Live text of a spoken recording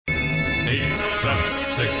8, 7,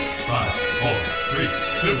 6, 5, 4, 3,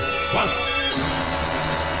 2, 1.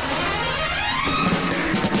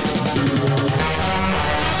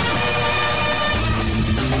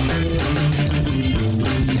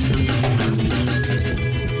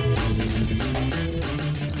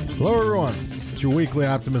 Hello, everyone. It's your weekly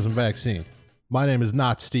optimism vaccine. My name is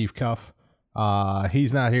not Steve Cuff.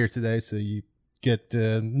 He's not here today, so you get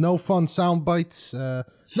no fun sound bites. No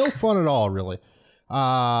fun at all, really.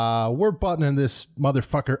 We're buttoning this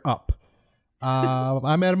motherfucker up.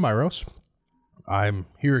 I'm Adam Myros. I'm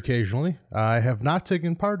here occasionally. I have not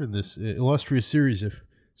taken part in this illustrious series of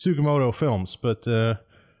Tsukamoto films, but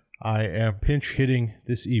I am pinch hitting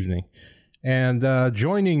this evening. And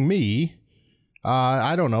joining me,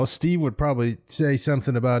 I don't know, Steve would probably say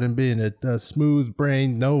something about him being a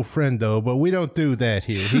smooth-brained no friendo, but we don't do that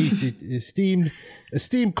here. He's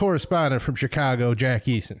esteemed correspondent from Chicago, Jack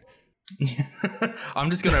Eason. I'm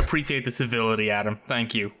just going to appreciate the civility, Adam.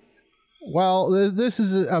 Thank you. Well, this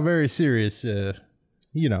is a very serious, endeavor.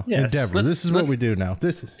 This is what we do now.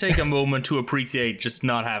 Take a moment to appreciate just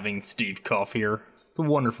not having Steve Cuff here. It's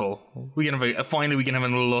wonderful. Finally, we can have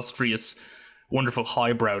an illustrious, wonderful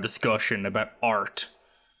highbrow discussion about art.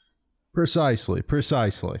 Precisely.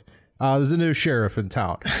 There's a new sheriff in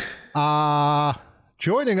town.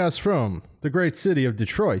 Joining us from the great city of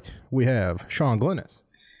Detroit, we have Sean Glynis.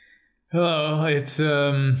 Hello, it's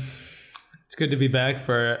good to be back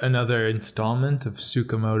for another installment of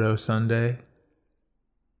Tsukamoto Sunday.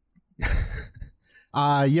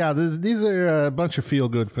 These are a bunch of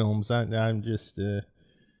feel-good films. I'm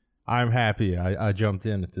happy I jumped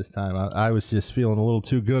in at this time. I was just feeling a little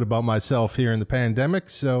too good about myself here in the pandemic,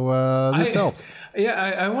 so this helped. Yeah,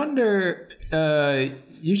 I wonder,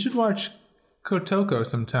 you should watch Kotoko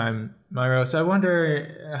sometime, Myros. I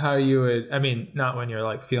wonder how you would, not when you're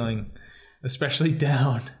like feeling especially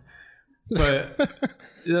down, but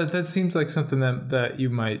that seems like something that you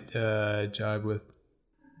might jive with.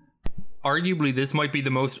 Arguably, this might be the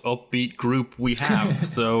most upbeat group we have,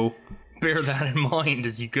 so bear that in mind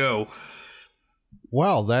as you go.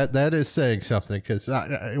 Well, that is saying something, because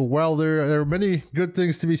there are many good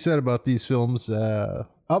things to be said about these films.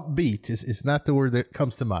 Upbeat is not the word that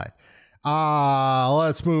comes to mind.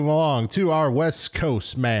 Let's move along to our West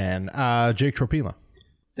Coast man, Jake Tropila.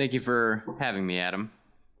 Thank you for having me, Adam.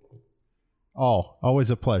 Oh, always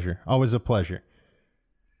a pleasure.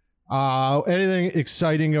 Anything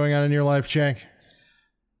exciting going on in your life, Jake?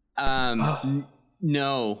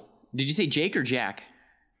 No. Did you say Jake or Jack?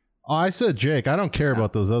 Oh, I said Jake. I don't care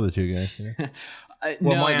about those other two guys.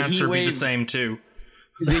 My answer would be the same, too.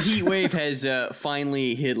 The heat wave has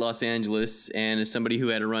finally hit Los Angeles, and as somebody who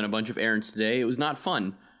had to run a bunch of errands today, it was not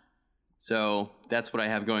fun. So that's what I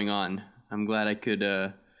have going on. I'm glad I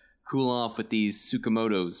could cool off with these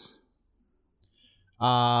Tsukamotos.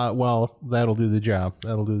 Well, that'll do the job.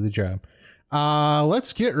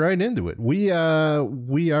 Let's get right into it. We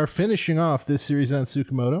are finishing off this series on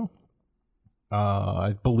Tsukamoto.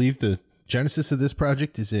 I believe the genesis of this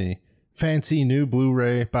project is a fancy new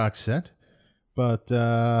Blu-ray box set. But,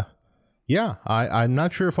 I'm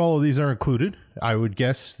not sure if all of these are included. I would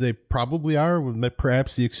guess they probably are, with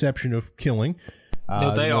perhaps the exception of Killing.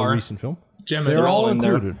 No, they are. Recent film. Gemini, they're all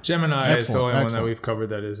included. Gemini is the only one that we've covered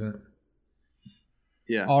that isn't.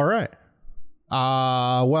 Yeah. All right.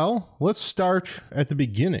 Well, let's start at the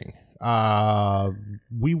beginning.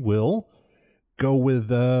 We will go with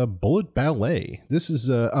Bullet Ballet. This is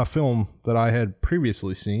a film that I had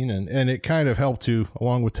previously seen, and it kind of helped to,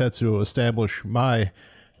 along with Tetsuo, establish my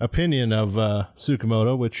opinion of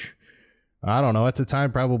Tsukamoto, which, I don't know, at the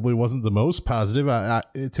time probably wasn't the most positive.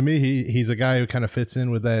 To me, he's a guy who kind of fits in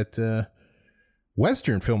with that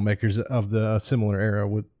Western filmmakers of the similar era,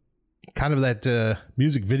 with kind of that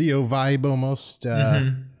music video vibe almost.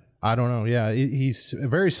 I don't know. Yeah, he's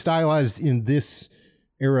very stylized in this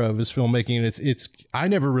era of his filmmaking, and it's I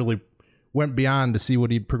never really went beyond to see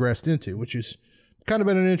what he progressed into, which is kind of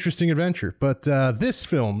been an interesting adventure. But this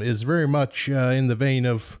film is very much in the vein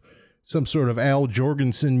of some sort of Al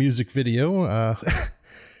Jorgensen music video.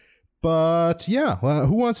 But yeah,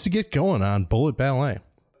 who wants to get going on Bullet Ballet?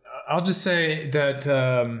 I'll just say that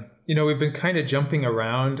we've been kind of jumping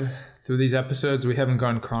around through these episodes. We haven't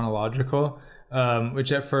gone chronological,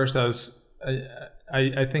 which at first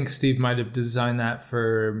I think Steve might have designed that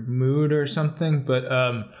for mood or something, but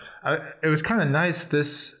it was kind of nice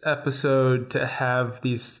this episode to have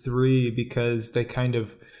these three, because they kind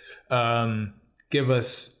of give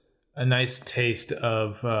us a nice taste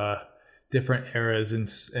of different eras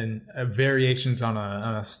and variations on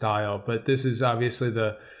a style. But this is obviously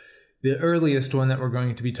the the earliest one that we're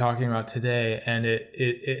going to be talking about today, and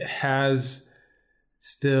it has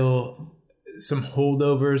still some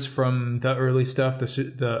holdovers from the early stuff, the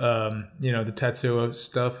Tetsuo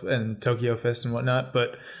stuff and Tokyo Fist and whatnot,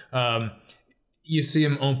 but you see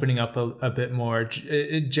him opening up a bit more.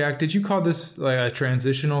 Jack, did you call this like a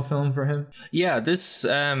transitional film for him? Yeah, this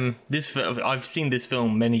I've seen this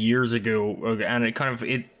film many years ago, and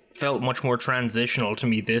it felt much more transitional to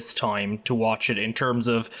me this time to watch it, in terms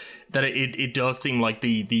of that it does seem like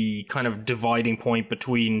the kind of dividing point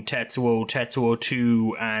between Tetsuo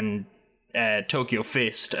 2 and Tokyo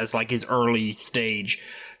Fist as like his early stage.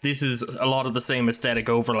 This is a lot of the same aesthetic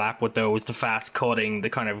overlap with those, the fast cutting, the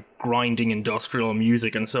kind of grinding industrial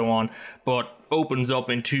music and so on, but opens up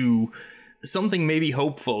into something maybe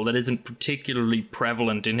hopeful that isn't particularly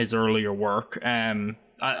prevalent in his earlier work.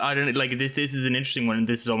 I don't like this. This is an interesting one, and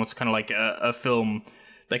this is almost kind of like a film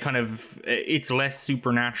that kind of, it's less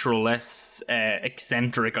supernatural, less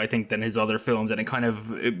eccentric, I think, than his other films, and it kind of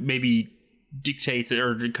maybe dictates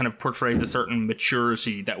or kind of portrays a certain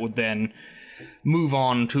maturity that would then move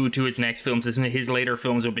on to his next films. His later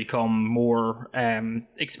films would become more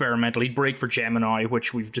experimental. He'd break for Gemini,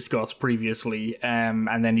 which we've discussed previously,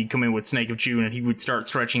 and then he'd come in with Snake of June, and he would start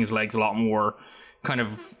stretching his legs a lot more kind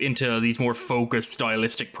of into these more focused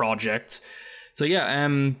stylistic projects. So yeah,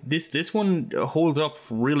 this one holds up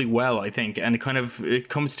really well, I think, and it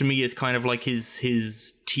comes to me as kind of like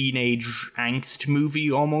his teenage angst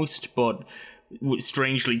movie almost, but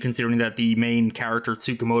strangely, considering that the main character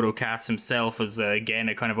Tsukamoto casts himself as again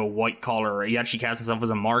a kind of a white collar. He actually casts himself as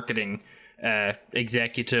a marketing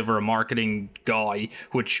executive or a marketing guy,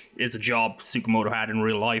 which is a job Tsukamoto had in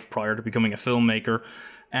real life prior to becoming a filmmaker.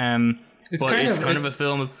 It's kind of a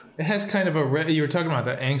film. It has kind of you were talking about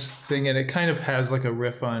the angst thing, and it kind of has like a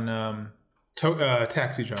riff on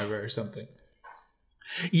Taxi Driver or something.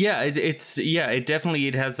 Yeah, it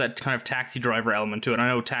definitely has that kind of Taxi Driver element to it. I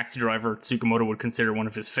know Taxi Driver Tsukamoto would consider one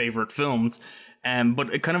of his favorite films,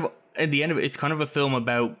 but it kind of, at the end of it, it's kind of a film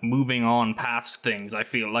about moving on past things. I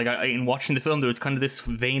feel like in watching the film, there was kind of this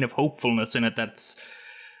vein of hopefulness in it that's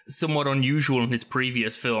somewhat unusual in his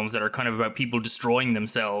previous films, that are kind of about people destroying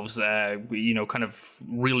themselves, kind of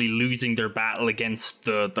really losing their battle against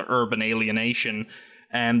the urban alienation.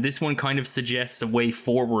 This one kind of suggests a way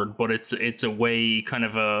forward, but it's a way, kind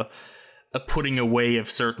of a putting away of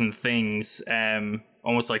certain things,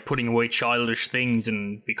 almost like putting away childish things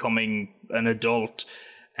and becoming an adult.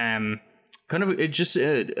 Kind of it's just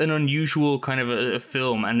an unusual kind of a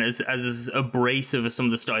film, and as abrasive as some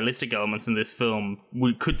of the stylistic elements in this film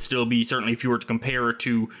could still be, certainly if you were to compare it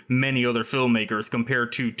to many other filmmakers,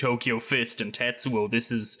 compared to Tokyo Fist and Tetsuo,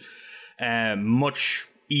 this is much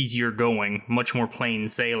easier going, much more plain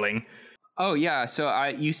sailing. Oh yeah, so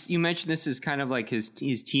you mentioned this is kind of like his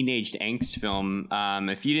teenage angst film.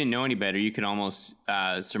 If you didn't know any better, you could almost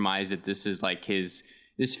surmise that this is like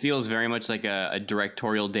this feels very much like a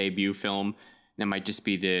directorial debut film. That might just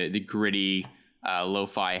be the gritty,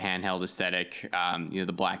 lo-fi handheld aesthetic,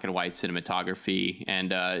 the black and white cinematography,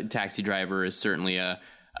 and Taxi Driver is certainly a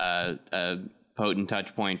potent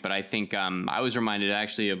touch point. But I think I was reminded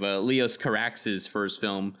actually of Leos Carax's first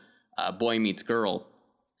film, Boy Meets Girl,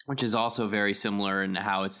 which is also very similar in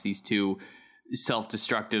how it's these two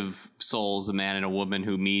self-destructive souls, a man and a woman,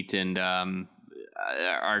 who meet, and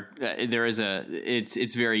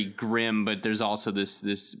it's very grim, but there's also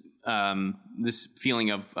this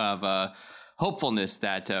feeling of hopefulness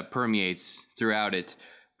that permeates throughout it.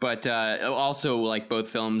 But also, like both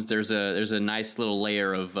films, there's a nice little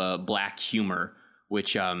layer of black humor,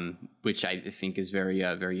 which I think is very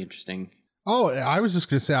interesting. Oh, I was just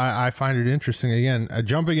going to say, I find it interesting. Again,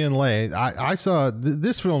 jumping in late, I saw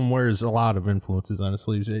this film wears a lot of influences on its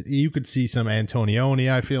sleeves. You could see some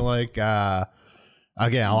Antonioni, I feel like.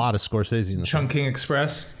 Again, a lot of Scorsese in the Chungking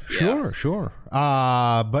Express. Sure.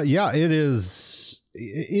 But yeah, it is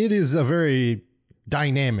a very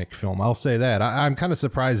dynamic film. I'll say that. I'm kind of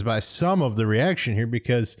surprised by some of the reaction here,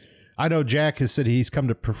 because I know Jack has said he's come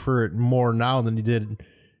to prefer it more now than he did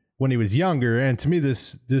when he was younger. And to me,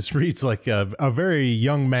 this reads like a very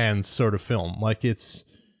young man's sort of film. Like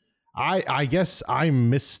I guess I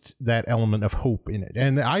missed that element of hope in it.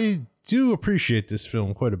 And I do appreciate this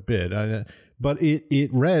film quite a bit. But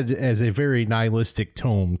it read as a very nihilistic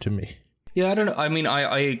tome to me. Yeah, I don't know. I mean,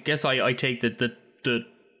 I guess I take the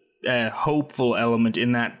hopeful element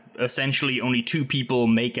in that essentially only two people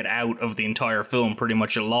make it out of the entire film pretty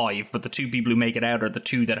much alive, but the two people who make it out are the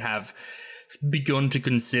two that have begun to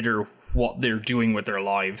consider what they're doing with their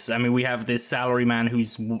lives. I mean, we have this salaryman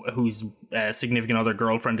whose significant other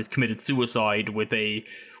girlfriend has committed suicide with a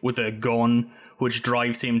gun, which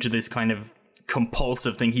drives him to this kind of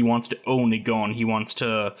compulsive thing. He wants to own a gun. He wants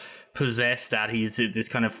to possess that. He's this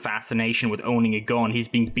kind of fascination with owning a gun. He's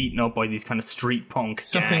being beaten up by these kind of street punk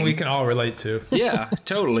Something gang. we can all relate to. Yeah,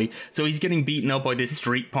 totally. So he's getting beaten up by this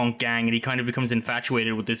street punk gang, and he kind of becomes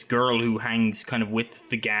infatuated with this girl who hangs kind of with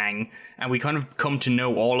the gang. And we kind of come to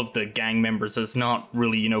know all of the gang members as not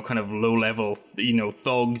really, you know, kind of low level, you know,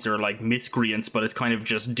 thugs or like miscreants, but it's kind of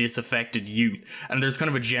just disaffected youth. And there's kind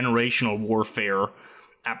of a generational warfare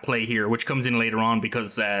at play here, which comes in later on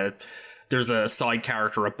because there's a side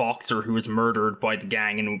character, a boxer, who is murdered by the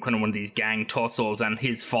gang in kind of one of these gang tussles, and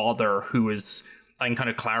his father, who is, I can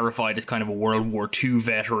kind of clarified as kind of a World War II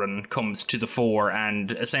veteran, comes to the fore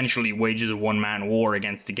and essentially wages a one-man war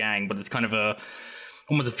against the gang. But it's kind of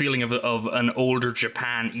almost a feeling of an older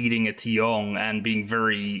Japan eating its young and being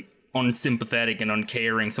very unsympathetic and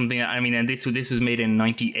uncaring. Something, I mean, and this was made in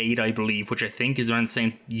 98, I believe, which I think is around the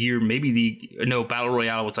same year. Maybe Battle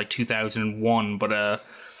Royale was like 2001, but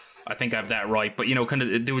I think I have that right. But, you know, kind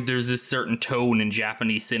of there's this certain tone in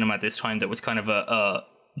Japanese cinema at this time that was kind of a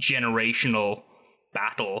generational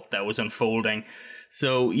battle that was unfolding.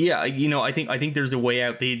 So yeah, you know, I think there's a way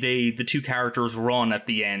out. The two characters run at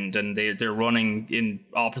the end, and they're running in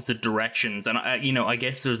opposite directions. And I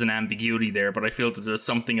guess there's an ambiguity there, but I feel that there's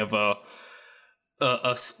something of a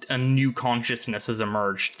new consciousness has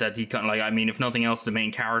emerged that he kind of, like, I mean, if nothing else, the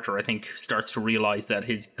main character, I think, starts to realize that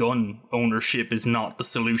his gun ownership is not the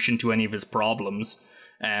solution to any of his problems.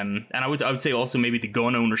 And I would say also maybe the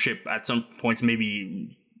gun ownership at some points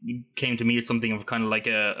maybe came to me as something of kind of like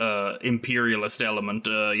a imperialist element.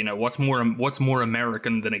 You know, what's more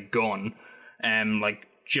American than a gun? Like,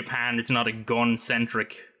 Japan is not a gun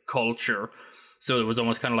centric culture, so it was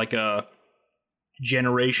almost kind of like a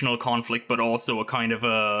generational conflict, but also a kind of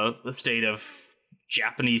a state of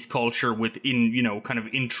Japanese culture within, you know, kind of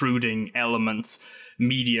intruding elements,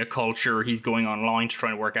 media culture. He's going online to try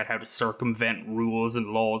and work out how to circumvent rules and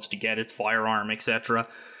laws to get his firearm, etc.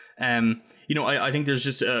 You know, I think there's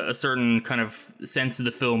just a certain kind of sense of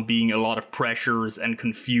the film being a lot of pressures and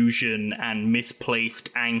confusion and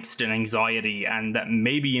misplaced angst and anxiety, and that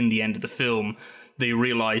maybe in the end of the film they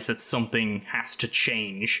realize that something has to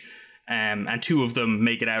change. And two of them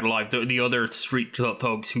make it out alive. The other street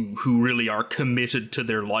thugs who really are committed to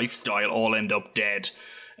their lifestyle all end up dead.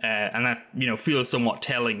 And that, you know, feels somewhat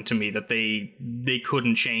telling to me that they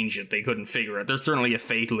couldn't change it. They couldn't figure it. There's certainly a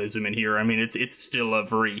fatalism in here. I mean, it's still a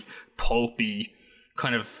very pulpy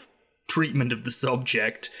kind of treatment of the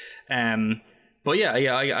subject. But yeah,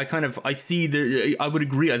 I see I would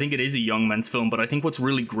agree. I think it is a young man's film, but I think what's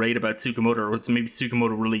really great about Tsukamoto, or what's maybe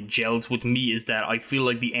Tsukamoto really gels with me, is that I feel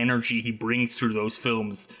like the energy he brings through those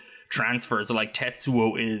films transfers. Like,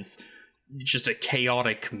 Tetsuo is just a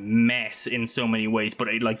chaotic mess in so many ways, but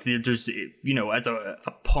there's, you know, as a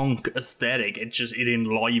punk aesthetic, it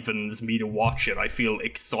enlivens me to watch it. I feel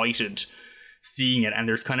excited seeing it, and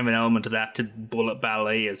there's kind of an element of that to Bullet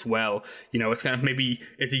Ballet as well. You know, it's kind of, maybe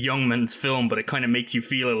it's a young man's film, but it kind of makes you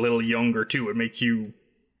feel a little younger too. It makes you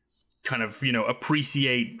kind of, you know,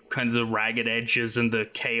 appreciate kind of the ragged edges and the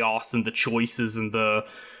chaos and the choices and the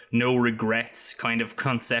no regrets kind of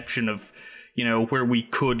conception of, you know, where we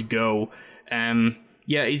could go.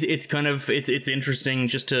 Yeah, it's kind of, it's interesting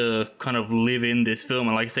just to kind of live in this film.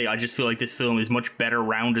 And like I say, I just feel like this film is much better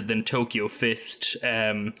rounded than Tokyo Fist,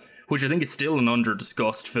 which I think is still an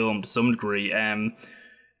under-discussed film to some degree.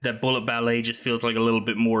 That Bullet Ballet just feels like a little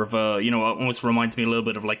bit more of a, you know, almost reminds me a little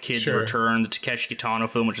bit of like Kid's Return, the Takeshi Kitano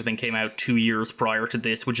film, which I think came out 2 years prior to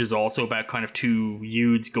this, which is also about kind of two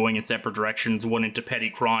youths going in separate directions, one into petty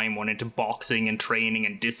crime, one into boxing and training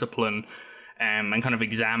and discipline, and kind of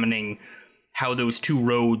examining how those two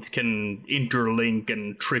roads can interlink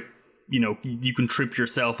and trip, you know, you can trip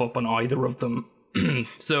yourself up on either of them.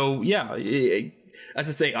 So, yeah, as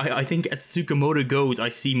I say, I think as Tsukamoto goes, I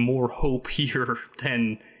see more hope here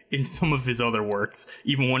than in some of his other works,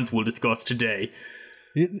 even ones we'll discuss today.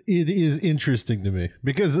 It is interesting to me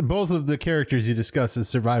because both of the characters you discuss as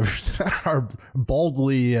survivors are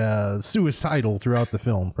baldly suicidal throughout the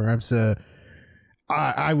film. Perhaps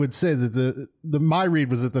I would say that my read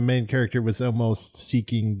was that the main character was almost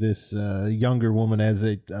seeking this younger woman as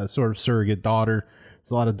a sort of surrogate daughter.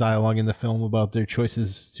 There's a lot of dialogue in the film about their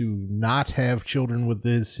choices to not have children with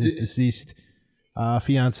his deceased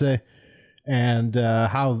fiance, and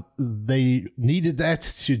how they needed that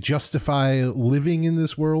to justify living in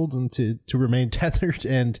this world and to remain tethered.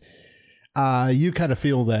 And you kind of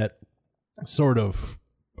feel that sort of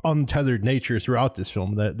untethered nature throughout this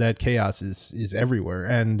film, that chaos is everywhere,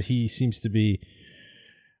 and he seems to be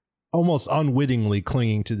almost unwittingly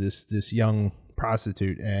clinging to this young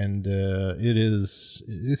prostitute, and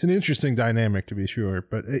it's an interesting dynamic, to be sure.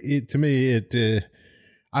 But to me,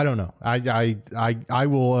 I don't know. I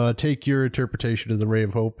will take your interpretation of the Ray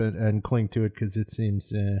of Hope and cling to it, because it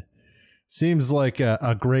seems like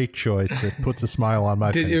a great choice. It puts a smile on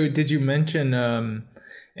my face. Did you mention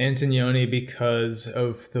Antonioni because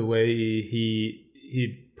of the way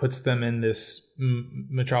he puts them in this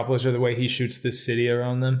metropolis, or the way he shoots this city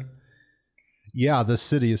around them? Yeah, the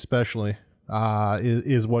city especially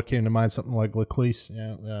is what came to mind. Something like L'Eclisse.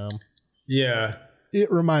 Yeah. It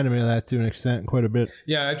reminded me of that to an extent, quite a bit.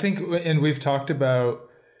 Yeah, I think, and we've talked about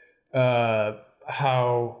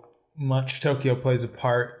how much Tokyo plays a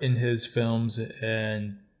part in his films,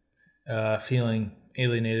 and feeling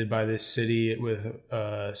alienated by this city with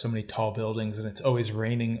so many tall buildings, and it's always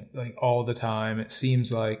raining like all the time. It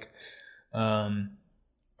seems like,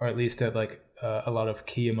 or at least at like a lot of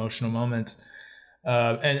key emotional moments.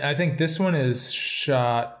 And I think this one is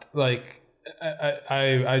shot like,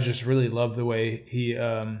 I just really love the way he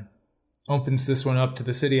opens this one up to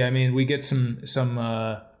the city. I mean, we get some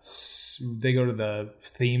they go to the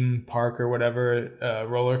theme park or whatever,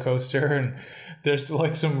 roller coaster, and there's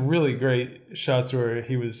like some really great shots where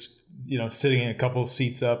he was, sitting a couple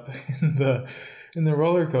seats up in the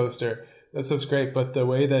roller coaster. That stuff's great, but the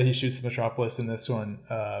way that he shoots the metropolis in this one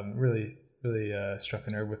really struck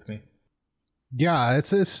a nerve with me. Yeah,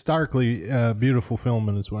 it's a starkly beautiful film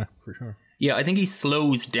in its way, for sure. Yeah, I think he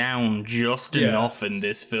slows down just enough in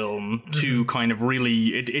this film to kind of really,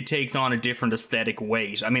 it takes on a different aesthetic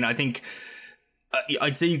weight. I mean, I think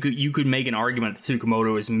I'd say you could make an argument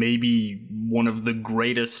Tsukamoto is maybe one of the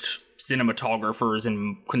greatest cinematographers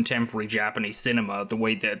in contemporary Japanese cinema. The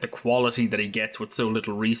way that the quality that he gets with so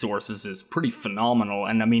little resources is pretty phenomenal.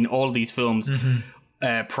 And I mean, all these films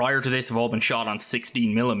prior to this have all been shot on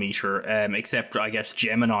 16mm, except I guess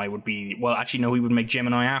Gemini would be, well, actually no, he would make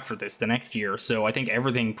Gemini after this, the next year. So I think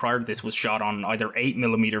everything prior to this was shot on either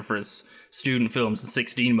 8mm for his student films and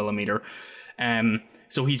 16mm.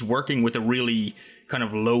 So he's working with a really kind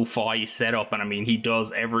of lo-fi setup, and I mean, he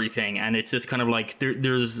does everything, and it's just kind of like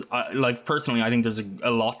there's like, personally, I think there's a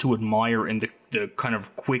lot to admire in the kind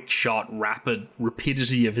of quick shot, rapid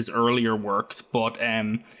rapidity of his earlier works, but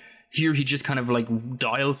here he just kind of like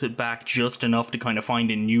dials it back just enough to kind of find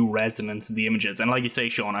a new resonance in the images. And like you say,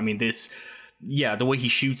 Sean, I mean, the way he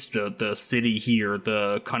shoots the city here,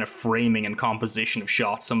 the kind of framing and composition of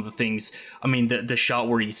shots, some of the things, I mean, the shot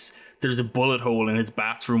where there's a bullet hole in his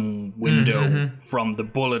bathroom window from the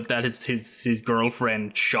bullet that his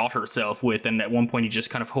girlfriend shot herself with, and at one point he just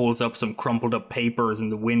kind of holds up some crumpled up papers and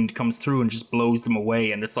the wind comes through and just blows them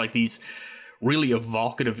away, and it's like these really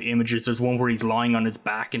evocative images. There's one where he's lying on his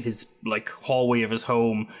back in his like hallway of his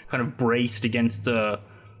home, kind of braced against the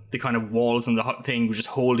kind of walls and the thing, just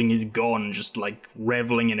holding his gun, just like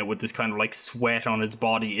reveling in it with this kind of like sweat on his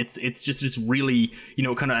body. It's just this really,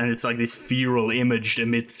 kind of, and it's like this feral image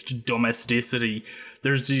amidst domesticity.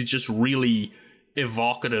 There's these just really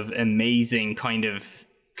evocative, amazing kind of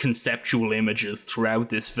conceptual images throughout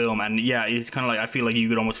this film, and yeah, it's kind of like, I feel like you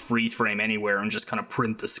could almost freeze frame anywhere and just kind of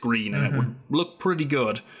print the screen and it would look pretty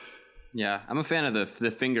good. Yeah, I'm a fan of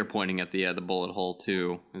the finger pointing at the bullet hole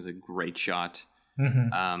too. Is a great shot.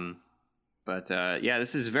 But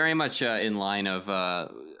this is very much in line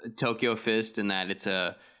of Tokyo Fist, in that it's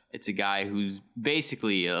a guy who's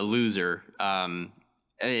basically a loser, and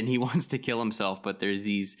he wants to kill himself, but there's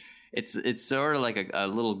these. It's sort of like a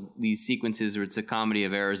little, these sequences where it's a comedy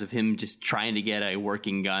of errors of him just trying to get a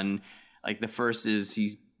working gun. Like the first is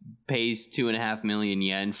he pays 2.5 million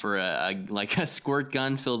yen for a squirt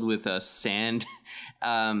gun filled with sand,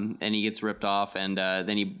 and he gets ripped off. And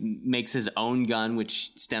then he makes his own gun,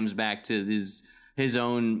 which stems back to his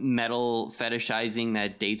own metal fetishizing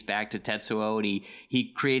that dates back to Tetsuo. And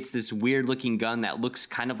he creates this weird looking gun that looks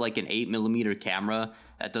kind of like an 8mm camera.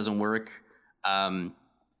 That doesn't work.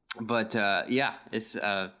 But it's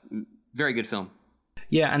a very good film.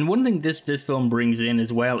 Yeah, and one thing this film brings in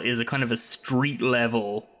as well is a kind of a street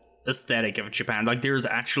level aesthetic of Japan. Like, there's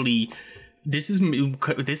actually, this is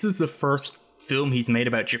the first film he's made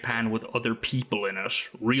about Japan with other people in it,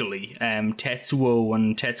 really. Tetsuo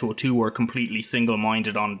and Tetsuo 2 were completely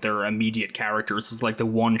single-minded on their immediate characters. It's like the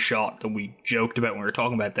one shot that we joked about when we were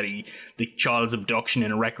talking about the child's abduction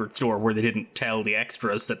in a record store, where they didn't tell the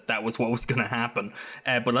extras that was what was going to happen.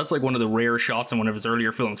 But that's like one of the rare shots in one of his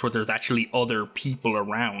earlier films where there's actually other people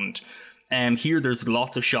around. Here there's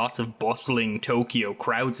lots of shots of bustling Tokyo,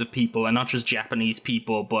 crowds of people, and not just Japanese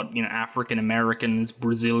people, but African Americans,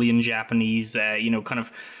 Brazilian Japanese,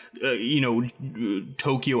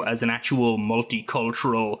 Tokyo as an actual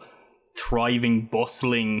multicultural, thriving,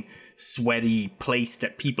 bustling sweaty place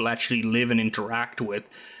that people actually live and interact with.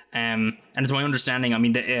 And it's my understanding, I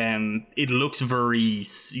mean, it looks very,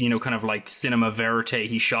 kind of like cinema verite.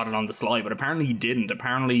 He shot it on the slide, but apparently he didn't.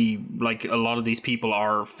 Apparently, like, a lot of these people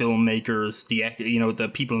are filmmakers. The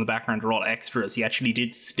people in the background are all extras. He actually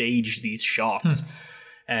did stage these shots.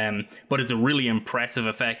 But it's a really impressive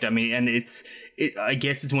effect. I mean, and I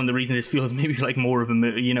guess it's one of the reasons this feels maybe like more of a,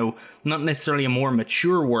 not necessarily a more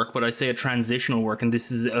mature work, but I say a transitional work. And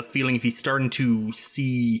this is a feeling if he's starting to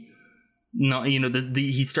see,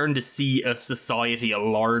 he's starting to see a society, a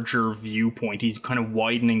larger viewpoint. He's kind of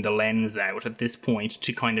widening the lens out at this point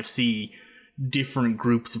to kind of see different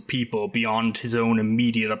groups of people beyond his own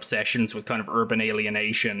immediate obsessions with kind of urban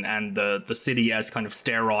alienation and the city as kind of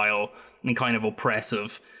sterile and kind of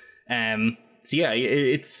oppressive. So yeah,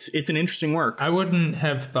 it's an interesting work. I wouldn't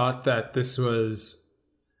have thought that this was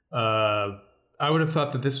I would have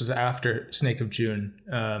thought that this was after Snake of June.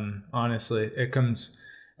 Honestly, it comes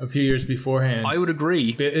a few years beforehand. I would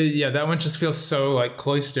agree. But, yeah, that one just feels so like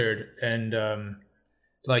cloistered and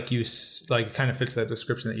it kind of fits that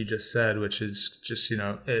description that you just said, which is just,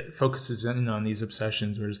 it focuses in on these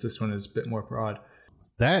obsessions, whereas this one is a bit more broad.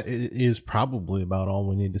 That is probably about all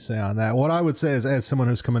we need to say on that. What I would say is, as someone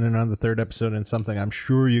who's coming in on the third episode and something I'm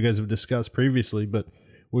sure you guys have discussed previously, but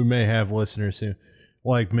we may have listeners who,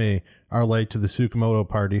 like me, are late to the Tsukamoto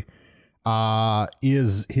party,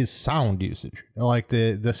 is his sound usage. Like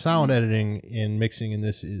the sound editing and mixing in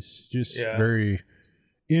this is just very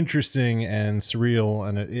interesting and surreal,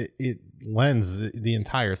 and it lends the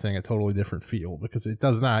entire thing a totally different feel because it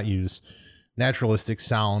does not use naturalistic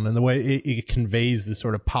sound, and the way it conveys the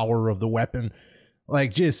sort of power of the weapon.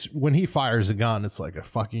 Like, just when he fires a gun, it's like a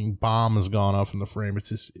fucking bomb has gone off in the frame. It's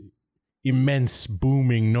this immense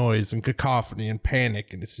booming noise and cacophony and panic,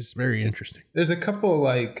 and it's just very interesting. There's a couple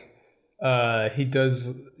he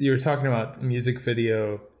does, you were talking about music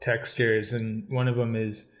video textures, and one of them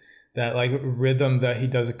is that like rhythm that he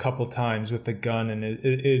does a couple times with the gun, and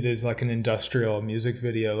it is like an industrial music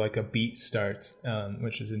video, like a beat starts,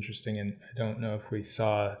 which is interesting, and I don't know if we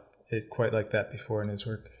saw it quite like that before in his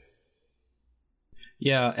work.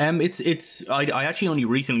 Yeah, I actually only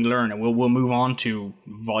recently learned, and we'll move on to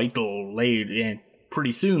Vital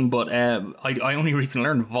pretty soon, but I only recently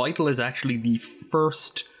learned Vital is actually the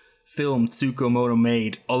first film Tsukamoto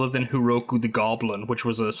made other than Hiroku the Goblin, which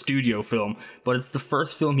was a studio film, but it's the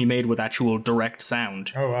first film he made with actual direct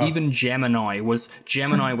sound. Oh, wow. Even Gemini was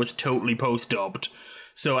totally post-dubbed.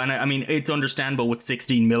 So, and I mean, it's understandable with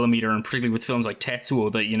 16mm, and particularly with films like Tetsuo,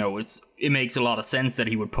 that, it makes a lot of sense that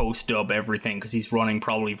he would post-dub everything, because he's running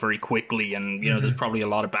probably very quickly, and, there's probably a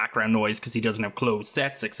lot of background noise because he doesn't have closed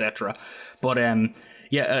sets, etc. But,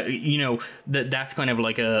 that's kind of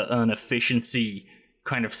like an efficiency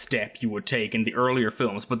kind of step you would take in the earlier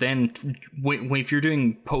films, but then if you're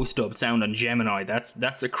doing post-dub sound on Gemini,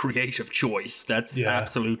 that's a creative choice. That's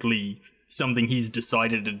absolutely something he's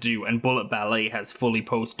decided to do, and Bullet Ballet has fully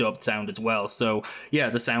post-dubbed sound as well. So yeah,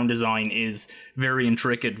 the sound design is very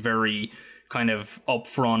intricate, very kind of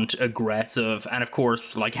upfront, aggressive, and of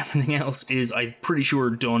course, like everything else, is, I'm pretty sure,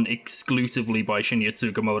 done exclusively by Shinya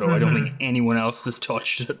Tsukamoto. I don't think anyone else has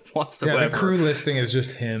touched it whatsoever. Yeah, the crew listing is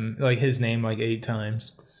just him, like his name like 8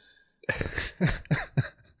 times.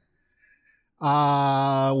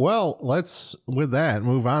 Well, let's, with that,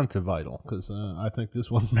 move on to Vital, because I think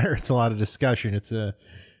this one merits a lot of discussion. It's a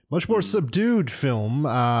much more subdued film,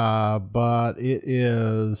 but it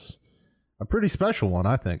is a pretty special one,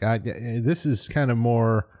 I think. This is kind of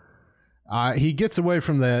more, he gets away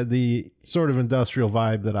from the sort of industrial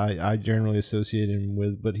vibe that I generally associate him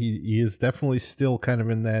with, but he is definitely still kind of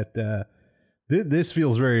in that, this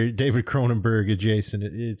feels very David Cronenberg adjacent.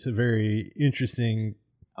 It's a very interesting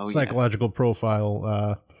psychological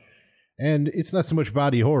profile, and it's not so much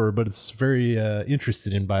body horror, but it's very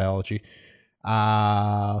interested in biology.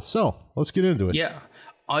 So let's get into it. Yeah,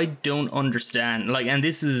 I don't understand, and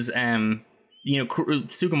this is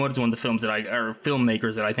Tsukamoto's one of the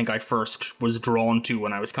filmmakers that I think I first was drawn to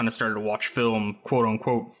when I was kind of started to watch film, quote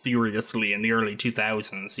unquote, seriously in the early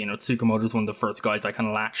 2000s. Tsukamoto's one of the first guys I kind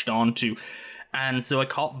of latched onto, and so I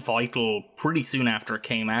caught Vital pretty soon after it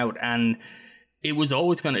came out, and it was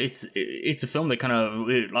always kind of, it's a film that kind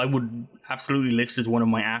of, I would absolutely list as one of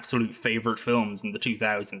my absolute favorite films in the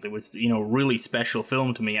 2000s. It was, a really special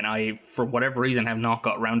film to me, and I, for whatever reason, have not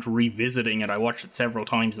got around to revisiting it. I watched it several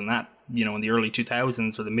times in that, in the early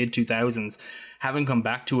 2000s or the mid 2000s. Haven't come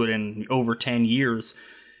back to it in over 10 years.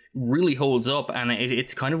 really holds up, and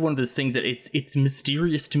it's kind of one of those things that it's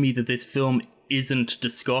mysterious to me that this film isn't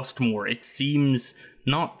discussed more. It seems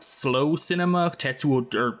not slow cinema.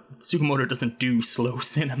 Tetsuo or Tsukamoto doesn't do slow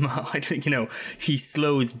cinema. I think, he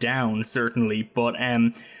slows down certainly, but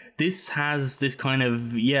this has this kind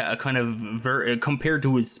of compared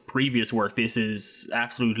to his previous work, this is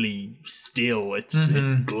absolutely still.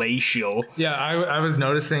 It's glacial. Yeah, I was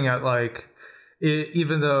noticing at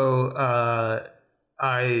even though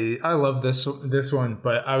I love this one,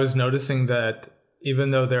 but I was noticing that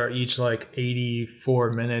even though they're each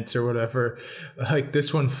 84 minutes or whatever,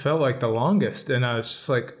 this one felt like the longest, and I was just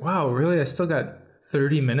like, wow, really? I still got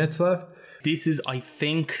 30 minutes left? This is, I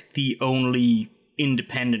think, the only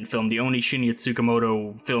independent film, the only Shinya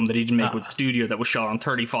Tsukamoto film that he didn't make with studio that was shot on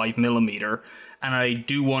 35mm. And I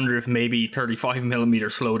do wonder if maybe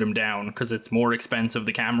 35mm slowed him down because it's more expensive.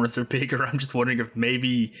 The cameras are bigger. I'm just wondering if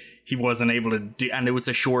maybe he wasn't able to do, and it was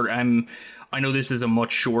a short. I know this is a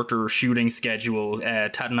much shorter shooting schedule.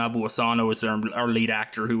 Tadanobu Asano is our lead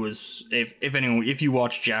actor, who was, if you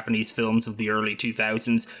watch Japanese films of the early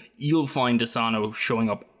 2000s, you'll find Asano showing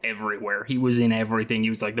up everywhere. He was in everything. He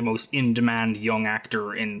was the most in-demand young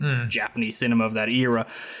actor in Japanese cinema of that era.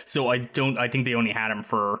 So I think they only had him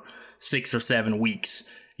for 6 or 7 weeks,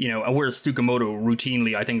 whereas Tsukamoto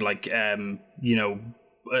routinely, I think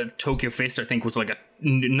Tokyo Fist, I think was it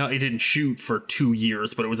didn't shoot for 2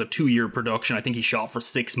 years, but it was a 2-year production. I think he shot for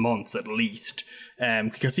 6 months at least,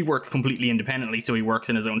 because he worked completely independently, so he works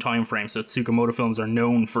in his own time frame. So Tsukamoto films are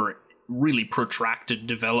known for really protracted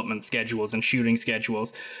development schedules and shooting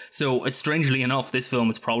schedules. So strangely enough, this film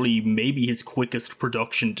is probably maybe his quickest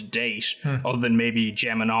production to date, other than maybe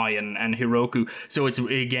Gemini and Hiroku. So it's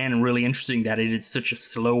again really interesting that it is such a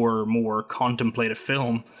slower, more contemplative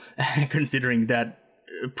film, considering that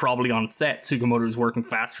probably on set Tsukamoto is working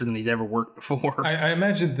faster than he's ever worked before. I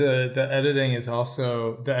imagine the editing is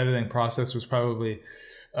also, the editing process was probably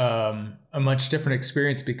a much different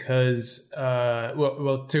experience because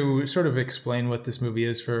to sort of explain what this movie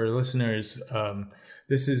is for listeners,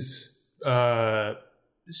 this is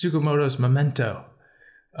Tsukamoto's Memento.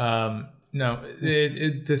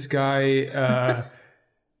 This guy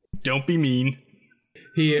don't be mean.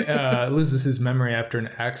 He loses his memory after an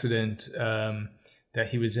accident that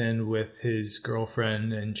he was in with his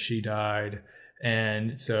girlfriend, and she died,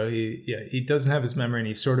 and so he doesn't have his memory, and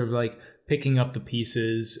he's sort of picking up the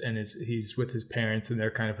pieces, and he's with his parents, and they're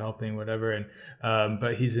kind of helping whatever, and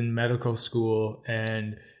but he's in medical school,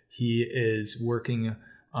 and he is working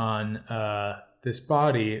on this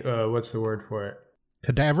body. What's the word for it?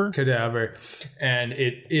 Cadaver, and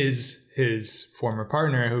it is his former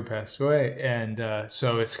partner who passed away, and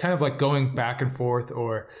so it's kind of going back and forth,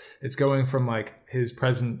 or it's going from his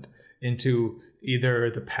present into either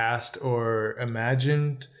the past or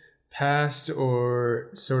imagined past, or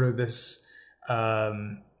sort of this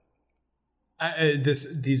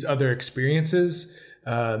these other experiences.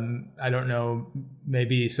 I don't know,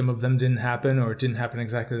 maybe some of them didn't happen or it didn't happen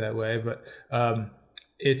exactly that way, but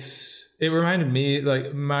it reminded me,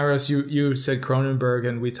 Myros, you said Cronenberg,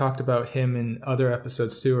 and we talked about him in other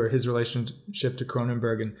episodes too, or his relationship to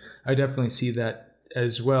Cronenberg, and I definitely see that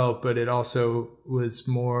as well, but it also was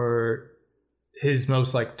more his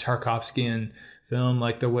most Tarkovskian film,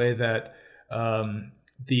 the way that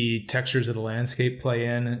the textures of the landscape play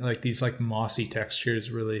in, these mossy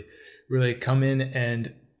textures really come in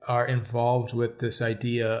and are involved with this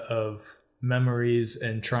idea of memories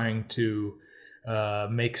and trying to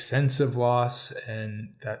make sense of loss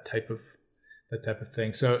and that type of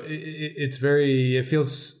thing. So it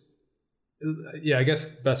feels, I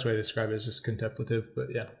guess the best way to describe it is just contemplative, but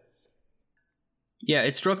yeah. Yeah,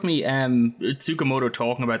 it struck me, Tsukamoto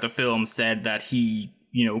talking about the film said that he,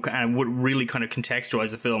 kind of would really kind of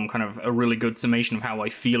contextualize the film, kind of a really good summation of how I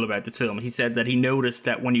feel about this film. He said that he noticed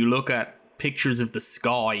that when you look at pictures of the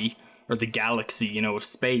sky or the galaxy, of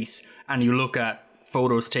space, and you look at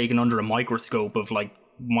photos taken under a microscope of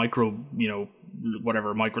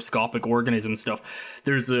microscopic organism stuff,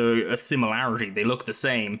 there's a similarity. They look the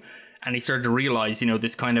same. And he started to realize,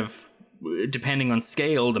 this kind of, depending on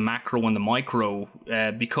scale, the macro and the micro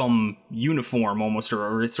become uniform almost,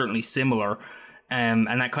 or certainly similar. And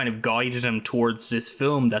that kind of guided him towards this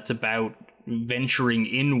film that's about venturing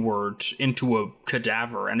inward into a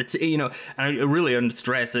cadaver. And it's, and I really want to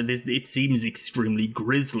stress that it seems extremely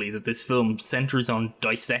grisly that this film centers on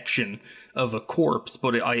dissection of a corpse,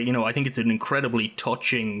 but I think it's an incredibly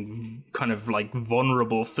touching, kind of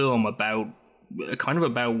vulnerable film about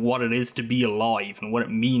what it is to be alive and what it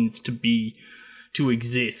means to be to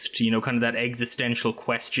exist, you know, kind of that existential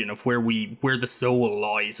question of where the soul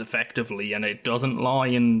lies effectively, and it doesn't lie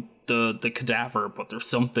in the cadaver, but there's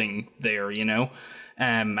something there, you know,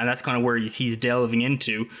 and that's kind of where he's delving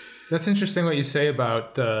into. That's interesting what you say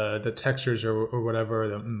about the textures or whatever,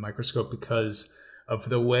 the microscope, because of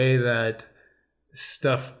the way that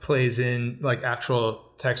stuff plays in, like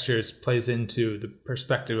actual textures plays into the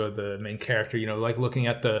perspective of the main character, you know, like looking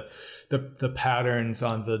at the patterns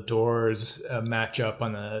on the doors match up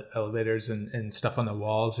on the elevators and stuff on the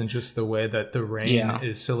walls, and just the way that the rain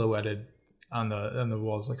is silhouetted on the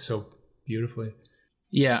walls like so beautifully.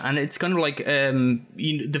 Yeah, and it's kind of like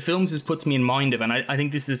the films just puts me in mind of, and I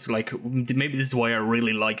think this is like, maybe this is why I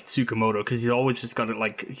really like Tsukamoto, because he's always just got it,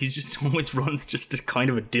 like he's just always runs just at kind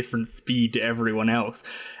of a different speed to everyone else.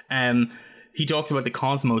 He talks about the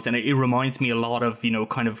cosmos, and it reminds me a lot of, you know,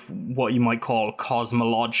 kind of what you might call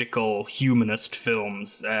cosmological humanist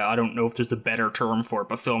films. I don't know if there's a better term for it,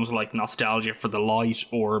 but films like Nostalgia for the Light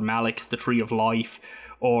or Malik's The Tree of Life,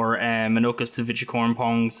 or Manuka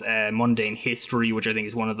Savickornpong's Mundane History, which I think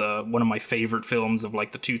is one of my favorite films of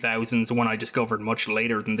like the 2000s, one I discovered much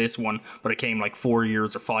later than this one, but it came like 4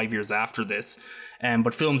 years or 5 years after this.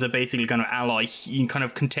 But films that basically kind of kind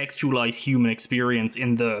of contextualize human experience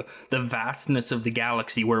in the vastness of the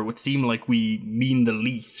galaxy, where it would seem like we mean the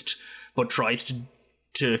least, but tries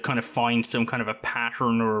to kind of find some kind of a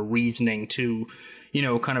pattern or a reasoning to, you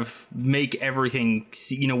know, kind of make everything,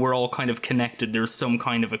 you know, we're all kind of connected. There's some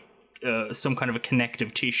kind of a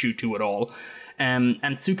connective tissue to it all. And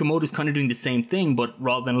Tsukamoto's kind of doing the same thing, but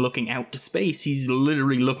rather than looking out to space, he's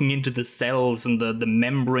literally looking into the cells and the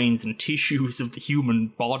membranes and tissues of the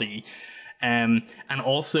human body. And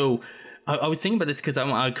also, I was thinking about this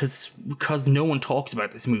because no one talks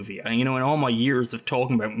about this movie. You know, in all my years of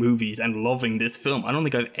talking about movies and loving this film, I don't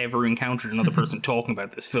think I've ever encountered another person talking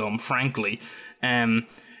about this film, frankly. And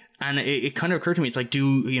it kind of occurred to me, it's like,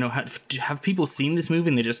 have people seen this movie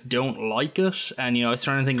and they just don't like it? And, you know, I was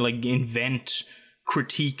trying to think, like, invent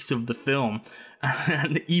critiques of the film.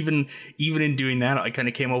 And even in doing that, I kind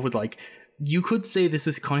of came up with, like, you could say this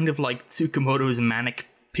is kind of like Tsukamoto's Manic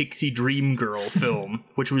Pixie Dream Girl film,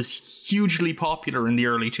 which was hugely popular in the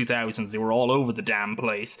early 2000s. They were all over the damn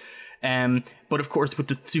place. But of course, with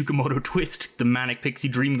the Tsukamoto twist, the Manic Pixie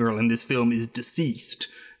Dream Girl in this film is deceased.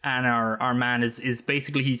 And our man is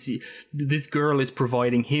basically, this girl is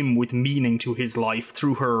providing him with meaning to his life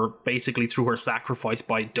through her sacrifice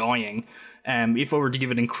by dying. If I were to give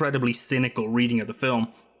an incredibly cynical reading of the film,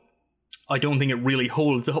 I don't think it really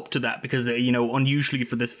holds up to that, because, you know, unusually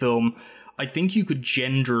for this film, I think you could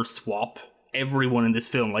gender swap everyone in this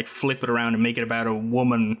film, like flip it around and make it about a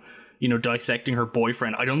woman, you know, dissecting her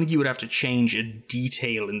boyfriend. I don't think you would have to change a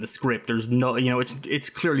detail in the script. There's no, you know, it's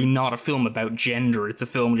clearly not a film about gender. It's a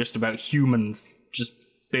film just about humans, just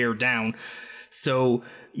bear down. So,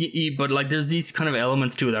 but like, there's these kind of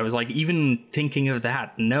elements to it. I was like, even thinking of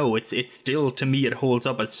that, no, it's still, to me, it holds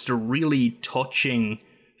up as just a really touching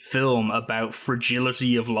film about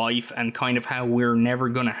fragility of life and kind of how we're never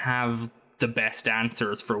going to have the best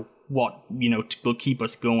answers for what, you know, will keep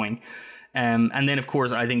us going. And then, of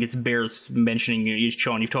course, I think it bears mentioning,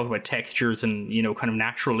 Sean, you've talked about textures and, you know, kind of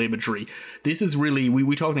natural imagery. This is really,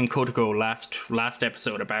 we talked in Kotoko last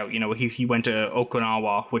episode about, you know, he went to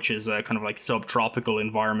Okinawa, which is a kind of like subtropical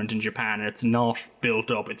environment in Japan, and it's not built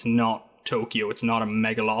up, it's not Tokyo, it's not a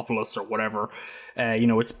megalopolis or whatever. You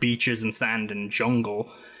know, it's beaches and sand and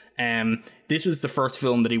jungle. This is the first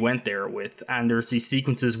film that he went there with, and there's these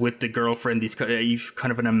sequences with the girlfriend, these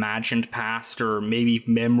kind of an imagined past, or maybe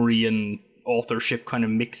memory and authorship kind of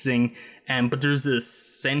mixing, but there's a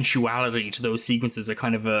sensuality to those sequences, a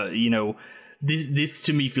kind of a, you know, this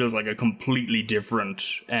to me feels like a completely different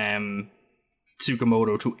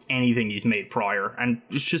Tsukamoto to anything he's made prior, and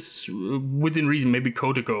it's just within reason, maybe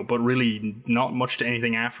Kotoko, but really not much to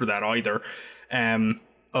anything after that either,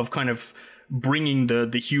 of kind of bringing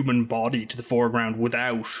the human body to the foreground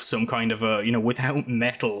without some kind of a, you know, without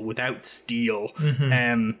metal, without steel.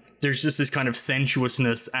 Mm-hmm. There's just this kind of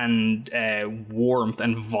sensuousness and warmth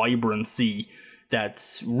and vibrancy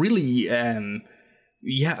that's really,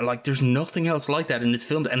 like there's nothing else like that in this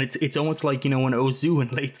film. And it's almost like, you know, when Ozu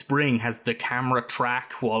in Late Spring has the camera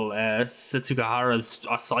track while Setsugahara's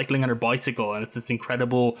cycling on her bicycle, and it's this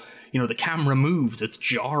incredible, you know, the camera moves, it's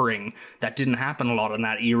jarring. That didn't happen a lot in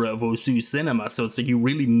that era of Ozu cinema, so it's like you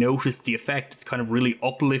really notice the effect. It's kind of really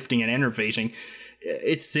uplifting and enervating.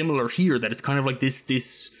 It's similar here, that it's kind of like this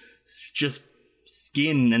just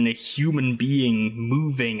skin and a human being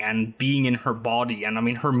moving and being in her body. And I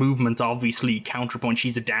mean, her movements obviously counterpoint.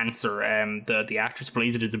 She's a dancer. The actress who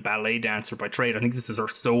plays it is a ballet dancer by trade. I think this is her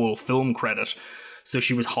sole film credit. So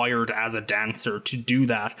she was hired as a dancer to do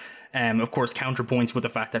that. Of course, counterpoints with the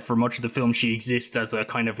fact that for much of the film she exists as a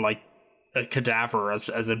kind of like a cadaver, as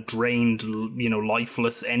a drained,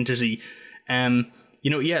 lifeless entity.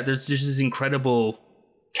 There's this incredible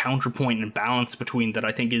counterpoint and balance between that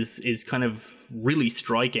I think is kind of really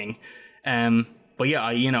striking.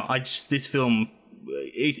 This film,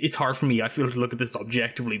 it's hard for me, I feel, to look at this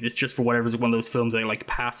objectively. This just, for whatever, is one of those films that like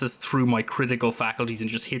passes through my critical faculties and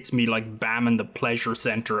just hits me like bam in the pleasure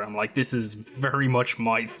center. I'm like, this is very much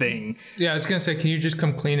my thing. Yeah, I was gonna say, can you just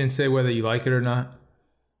come clean and say whether you like it or not?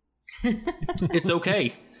 It's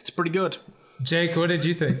okay. It's pretty good. Jake, what did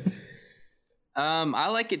you think? I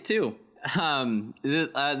like it too.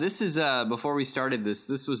 This is before we started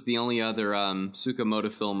this was the only other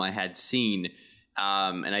Tsukamoto film I had seen,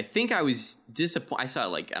 and I think I was disappointed. I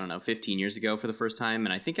saw it 15 years ago for the first time,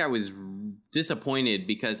 and I think I was disappointed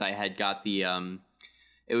because I had got the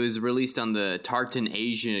it was released on the Tartan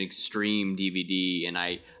Asian Extreme DVD, and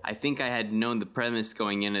I think I had known the premise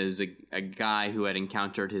going in as a guy who had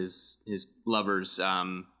encountered his lover's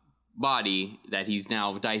body that he's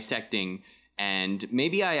now dissecting. And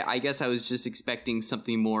maybe I guess I was just expecting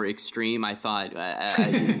something more extreme. I thought,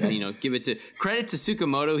 give it to credit to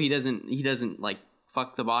Tsukamoto. He doesn't like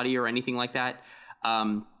fuck the body or anything like that.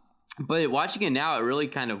 But watching it now, it really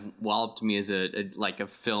kind of walloped me as a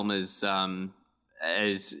film as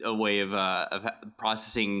a way of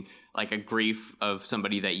processing like a grief of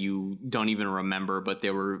somebody that you don't even remember, but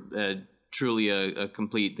they were truly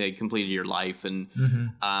they completed your life.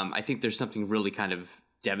 And I think there's something really kind of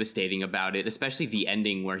devastating about it, especially the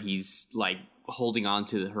ending where he's like holding on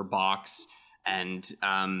to her box and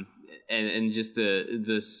just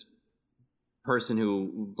this person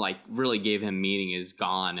who like really gave him meaning is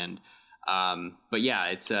gone. And but yeah,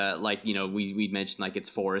 it's we mentioned, like, it's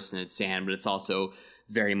forest and it's sand, but it's also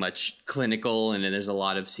very much clinical, and there's a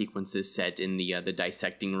lot of sequences set in the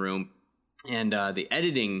dissecting room, and the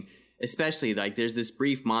editing especially, like there's this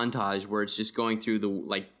brief montage where it's just going through the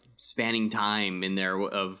like spanning time in there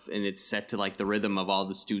and it's set to like the rhythm of all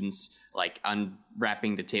the students like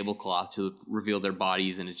unwrapping the tablecloth to reveal their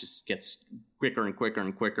bodies, and it just gets quicker and quicker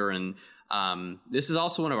and quicker. And this is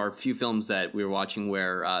also one of our few films that we were watching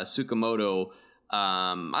where Tsukamoto,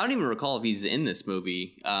 I don't even recall if he's in this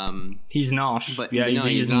movie. He's not, but yeah,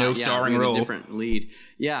 he's no starring role. A different lead.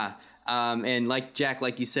 Yeah. And like Jack,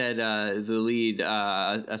 like you said, the lead,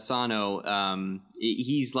 Asano,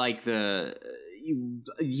 he's like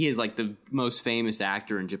he is like the most famous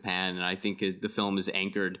actor in Japan, and I think the film is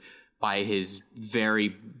anchored by his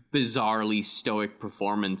very bizarrely stoic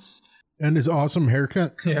performance and his awesome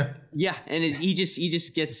haircut. Yeah, and he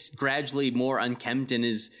just gets gradually more unkempt, and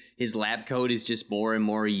his lab coat is just more and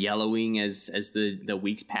more yellowing as the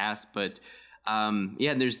weeks pass. But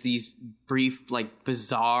there's these brief, like,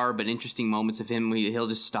 bizarre but interesting moments of him. He'll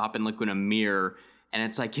just stop and look in a mirror, and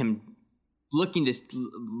it's like him looking to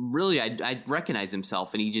really, I recognize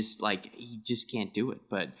himself, and he just can't do it.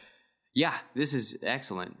 But yeah, this is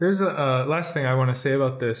excellent. There's a last thing I want to say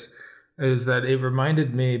about this is that it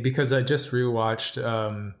reminded me, because I just rewatched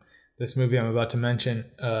this movie I'm about to mention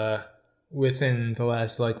within the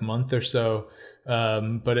last like month or so,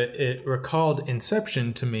 but it recalled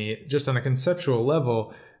Inception to me just on a conceptual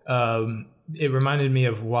level. It reminded me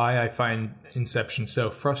of why I find Inception so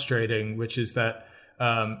frustrating, which is that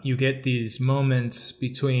you get these moments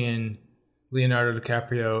between Leonardo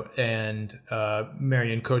DiCaprio and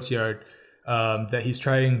Marion Cotillard that he's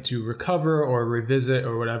trying to recover or revisit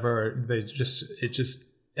or whatever. It just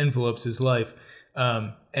envelopes his life,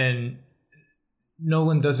 and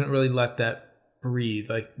Nolan doesn't really let that breathe.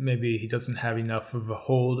 Like, maybe he doesn't have enough of a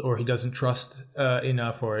hold, or he doesn't trust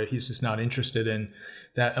enough, or he's just not interested in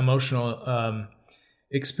that emotional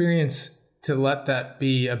experience to let that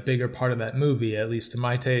be a bigger part of that movie, at least to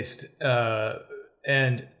my taste.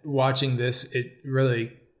 And watching this, it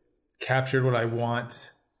really captured what I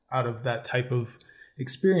want out of that type of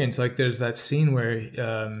experience. Like, there's that scene where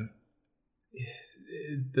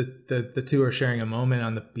the two are sharing a moment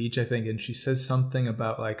on the beach, I think, and she says something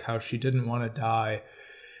about like how she didn't want to die,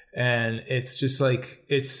 and it's just like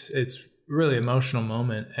it's really emotional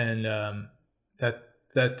moment. And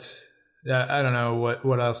that I don't know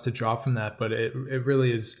what else to draw from that, but it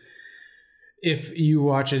really is. If you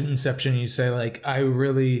watch Inception and you say, like, I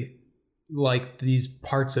really like these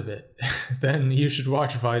parts of it, then you should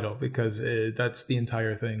watch Vital, because that's the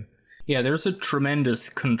entire thing. Yeah, there's a tremendous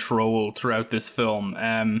control throughout this film.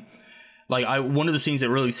 like one of the scenes that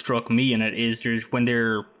really struck me in it is there's when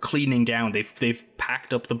they're cleaning down, they've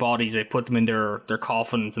packed up the bodies, they've put them in their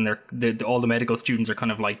coffins, and all the medical students are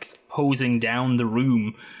kind of like hosing down the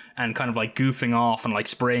room and kind of like goofing off and like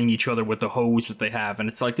spraying each other with the hose that they have, and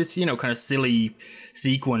it's like this, you know, kind of silly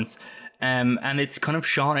sequence. And it's kind of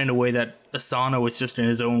shot in a way that Asano is just in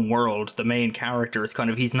his own world. The main character is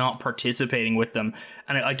kind of, he's not participating with them.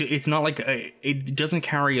 And it's not like, it doesn't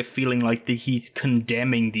carry a feeling like he's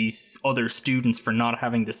condemning these other students for not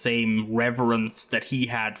having the same reverence that he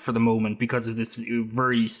had for the moment because of this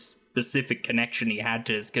very specific connection he had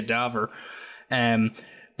to his cadaver.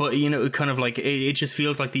 But, you know, it kind of like, it just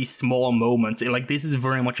feels like these small moments. Like, this is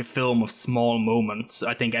very much a film of small moments,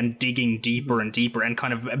 I think, and digging deeper and deeper and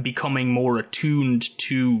kind of becoming more attuned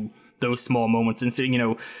to those small moments. And so, you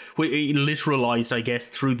know, literalized, I guess,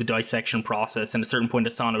 through the dissection process. And at a certain point,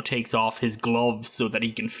 Asano takes off his gloves so that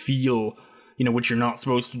he can feel, you know, which you're not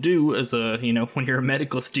supposed to do as a, you know, when you're a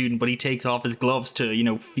medical student, but he takes off his gloves to, you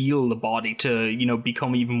know, feel the body, to, you know,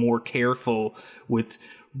 become even more careful with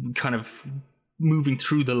kind of moving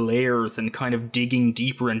through the layers and kind of digging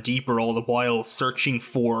deeper and deeper, all the while searching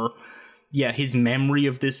for, his memory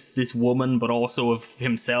of this woman, but also of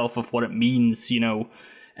himself, of what it means, you know.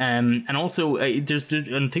 And also, there's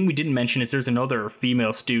a thing we didn't mention is there's another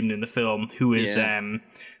female student in the film who is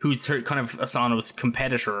who's her kind of Asano's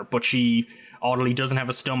competitor, but she oddly doesn't have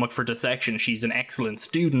a stomach for dissection. She's an excellent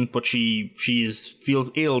student, but she feels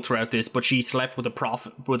ill throughout this. But she slept with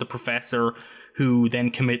a professor who then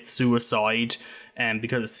commits suicide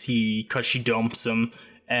because she dumps him.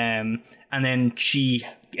 And then she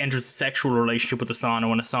enters a sexual relationship with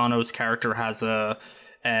Asano, and Asano's character has a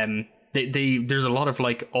there's a lot of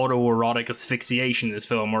like autoerotic asphyxiation in this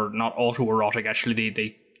film, or not autoerotic, actually.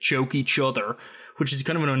 They choke each other, which is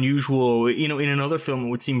kind of an unusual, you know, in another film it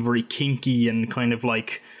would seem very kinky and kind of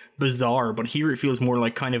like bizarre, but here it feels more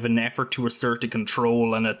like kind of an effort to assert a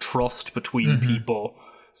control and a trust between people.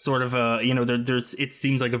 Sort of a, you know, there's it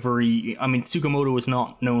seems like a very, I mean, Tsukamoto is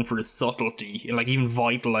not known for his subtlety, like even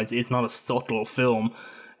Vital, it's not a subtle film,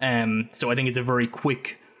 so I think it's a very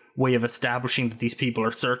quick way of establishing that these people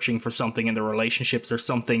are searching for something in their relationships or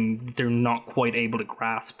something they're not quite able to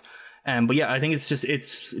grasp. But yeah, I think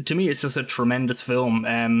to me it's just a tremendous film,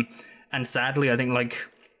 and sadly I think like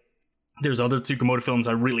there's other Tsukamoto films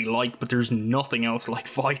I really like, but there's nothing else like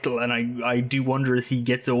Vital, and I do wonder as he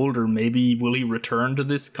gets older, maybe will he return to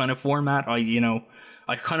this kind of format?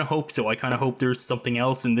 I kind of hope so. I kind of hope there's something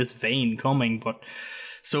else in this vein coming, but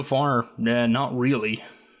so far, not really.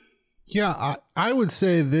 Yeah, I would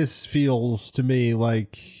say this feels to me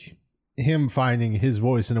like him finding his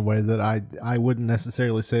voice in a way that I wouldn't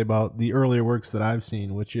necessarily say about the earlier works that I've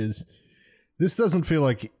seen, which is, this doesn't feel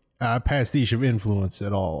like a pastiche of influence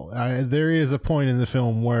at all. There is a point in the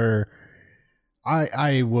film where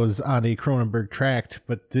I was on a Cronenberg tract,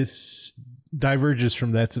 but this diverges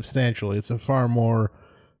from that substantially. It's a far more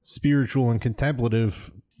spiritual and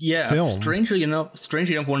contemplative film. Strangely enough,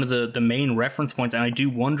 one of the main reference points, and I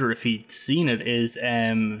do wonder if he'd seen it, is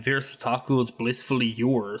Vera Sataku's Blissfully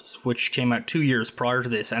Yours, which came out 2 years prior to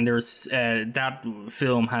this, and there's that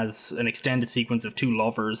film has an extended sequence of two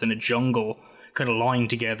lovers in a jungle kind of lying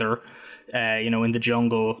together, in the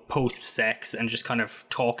jungle post-sex and just kind of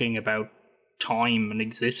talking about time and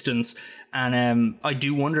existence. And I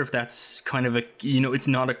do wonder if that's kind of it's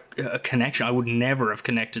not a connection. I would never have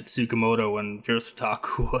connected Tsukamoto and Vera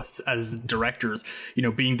Sataku as directors,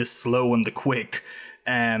 being the slow and the quick.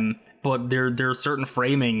 But there's certain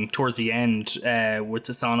framing towards the end with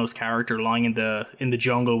Asano's character lying in the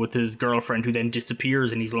jungle with his girlfriend, who then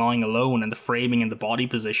disappears and he's lying alone, and the framing and the body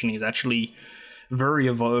positioning is actually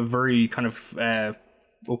very kind of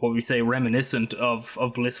what we say reminiscent of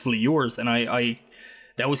Blissfully Yours. And I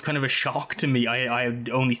that was kind of a shock to me. I had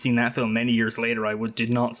only seen that film many years later. I did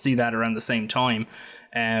not see that around the same time.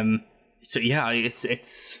 So yeah,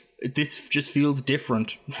 this just feels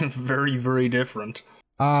different, very, very different.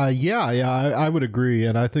 I would agree,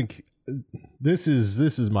 and I think this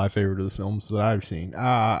is my favorite of the films that I've seen.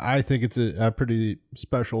 I think it's a pretty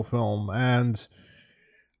special film, and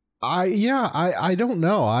I don't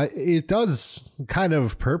know. It does kind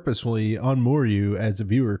of purposefully unmoor you as a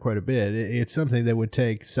viewer quite a bit. It's something that would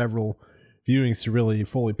take several viewings to really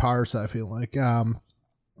fully parse, I feel like.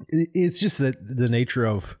 It's just that the nature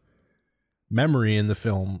of memory in the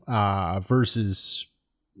film versus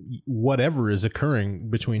whatever is occurring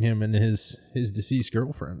between him and his deceased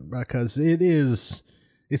girlfriend, because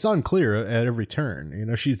it's unclear at every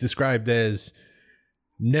turn. She's described as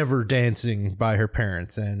never dancing by her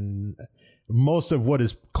parents, and most of what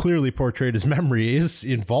is clearly portrayed as memory is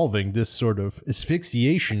involving this sort of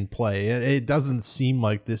asphyxiation play. It doesn't seem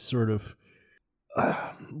like this sort of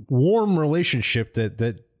warm relationship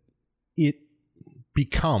that it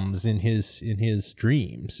becomes in his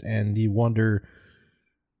dreams, and you wonder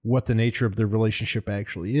what the nature of the relationship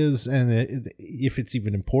actually is, and if it's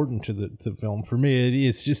even important to the film. For me,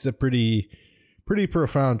 it's just a pretty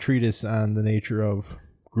profound treatise on the nature of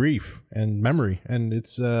grief and memory, and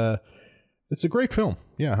it's a great film.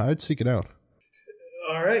 Yeah, I'd seek it out.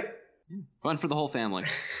 All right. Fun for the whole family.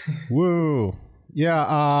 Woo.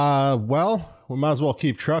 Yeah, well, we might as well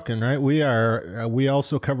keep trucking, right? We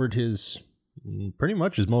also covered pretty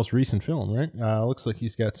much his most recent film, right? Looks like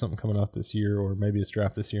he's got something coming out this year, or maybe it's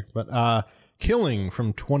draft this year. But Killing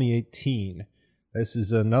from 2018. This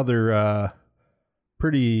is another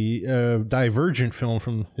pretty divergent film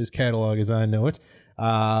from his catalog as I know it.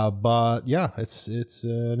 But yeah, it's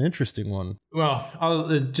an interesting one. Well,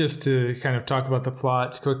 I'll just to kind of talk about the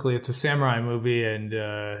plot quickly. It's a samurai movie, and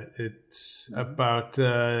it's about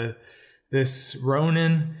this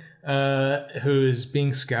Ronin who is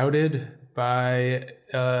being scouted by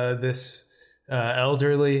this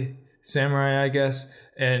elderly samurai, I guess,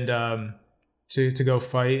 and to go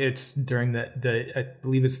fight. It's during the I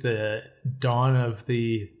believe it's the dawn of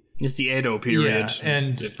the. It's the Edo period, yeah,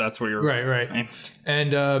 and if that's where you're right.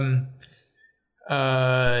 And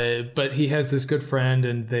but he has this good friend,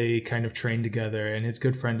 and they kind of train together. And his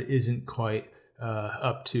good friend isn't quite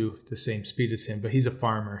up to the same speed as him, but he's a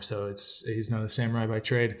farmer, so he's not a samurai by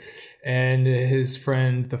trade. And his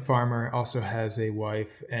friend, the farmer, also has a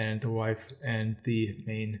wife, and the wife and the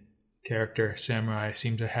main character samurai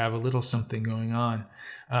seem to have a little something going on.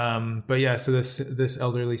 But yeah, so this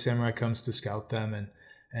elderly samurai comes to scout them,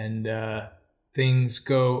 and things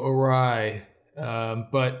go awry.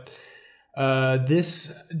 But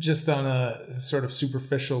this, just on a sort of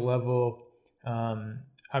superficial level,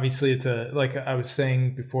 obviously it's like I was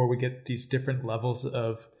saying before, we get these different levels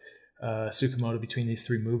of Tsukamoto between these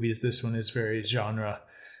three movies. This one is very genre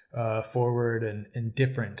forward and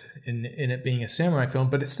different in it being a samurai film,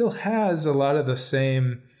 but it still has a lot of the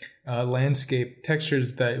same landscape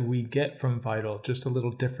textures that we get from Vital, just a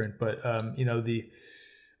little different. But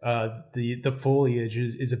the foliage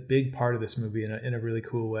is a big part of this movie in a really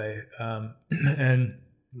cool way, and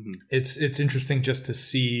it's interesting just to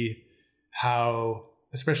see how,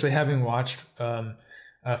 especially having watched a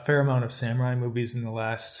fair amount of samurai movies in the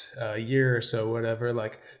last year or so, whatever,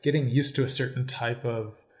 like getting used to a certain type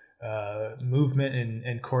of movement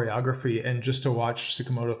and choreography, and just to watch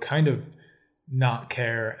Tsukamoto kind of not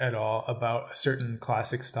care at all about a certain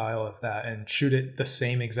classic style of that and shoot it the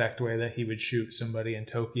same exact way that he would shoot somebody in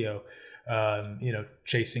Tokyo,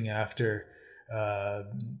 chasing after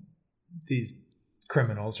these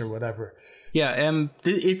criminals or whatever. Yeah,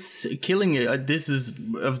 it's Killing. This is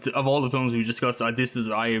of all the films we discussed. I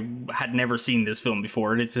had never seen this film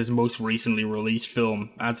before. It's his most recently released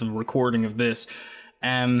film as of recording of this.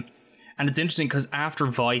 And it's interesting because after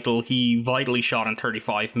Vital, he shot in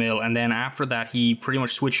 35mm, and then after that he pretty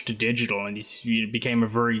much switched to digital, and he became a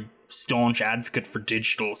very staunch advocate for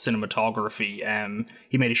digital cinematography.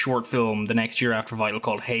 He made a short film the next year after Vital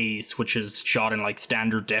called Haze, which is shot in like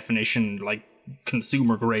standard definition, like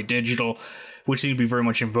consumer grade digital, which seemed to be very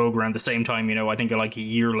much in vogue around the same time. I think like a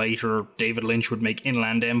year later, David Lynch would make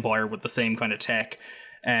Inland Empire with the same kind of tech.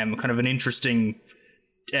 Kind of an interesting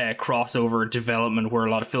crossover development where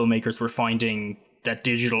a lot of filmmakers were finding that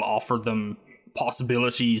digital offered them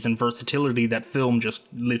possibilities and versatility that film just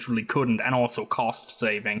literally couldn't, and also cost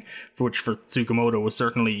saving, which for Tsukamoto was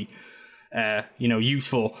certainly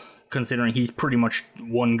useful, considering he's pretty much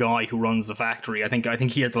one guy who runs the factory. I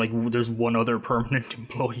think he has there's one other permanent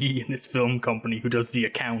employee in his film company who does the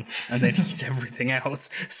accounts, and then he's everything else.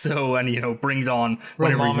 So, and brings on,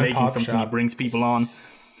 whenever he's making something, he brings people on.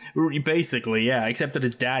 Basically, yeah, except that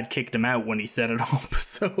his dad kicked him out when he set it up.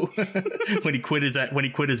 So when he quit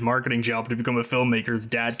his marketing job to become a filmmaker, his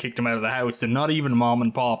dad kicked him out of the house, and not even mom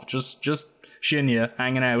and pop, just Shinya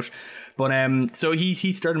hanging out. But so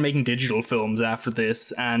he started making digital films after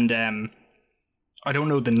this, and I don't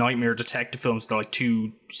know the Nightmare Detective films. They're like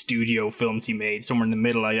 2 studio films he made somewhere in the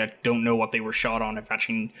middle. I don't know what they were shot on. I've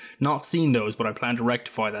actually not seen those, but I plan to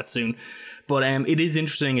rectify that soon. But it is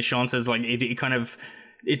interesting, as Sean says, like it kind of.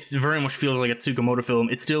 It's very much feels like a Tsukamoto film.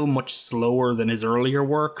 It's still much slower than his earlier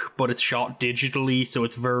work, but it's shot digitally, so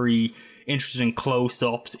it's very interesting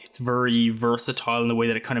close-ups. It's very versatile in the way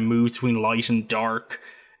that it kind of moves between light and dark.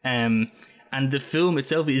 And And the film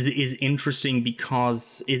itself is interesting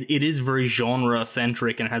because it is very genre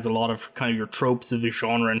centric and has a lot of kind of your tropes of the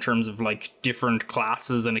genre in terms of like different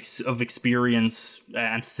classes and of experience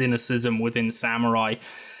and cynicism within samurai.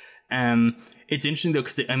 It's interesting though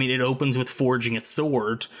because it opens with forging a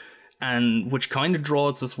sword, and which kind of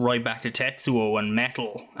draws us right back to Tetsuo and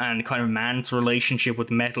metal and kind of man's relationship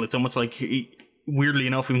with metal. It's almost like, weirdly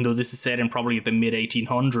enough, even though this is set in probably the mid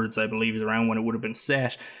 1800s, I believe is around when it would have been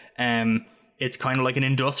set. It's kind of like an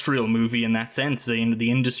industrial movie in that sense. In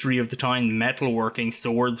the industry of the time, metalworking,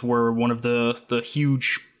 swords were one of the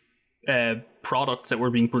huge products that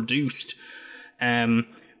were being produced.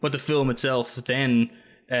 But the film itself then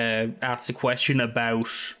asks a question about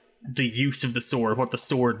the use of the sword, what the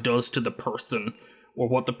sword does to the person, or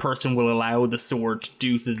what the person will allow the sword to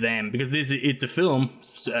do to them. Because it's a film,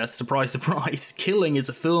 surprise, surprise, killing is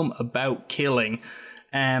a film about killing.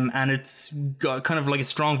 And it's got kind of like a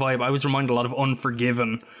strong vibe. I was reminded a lot of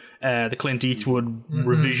Unforgiven, the Clint Eastwood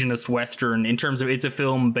revisionist Western, in terms of it's a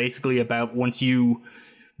film basically about once you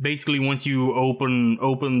open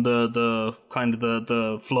the kind of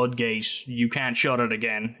the floodgate, you can't shut it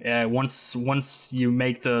again. Once you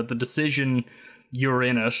make the decision, you're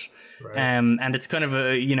in it. Right. And it's kind of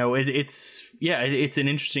a, it's an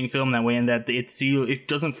interesting film that way, in that it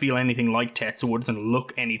doesn't feel anything like Tetsuo. It doesn't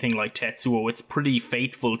look anything like Tetsuo. It's pretty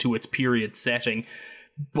faithful to its period setting,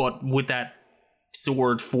 but with that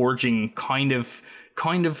sword forging kind of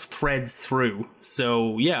threads through.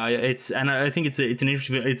 So yeah, I think it's an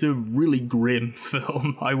interesting. It's a really grim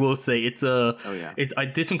film. I will say this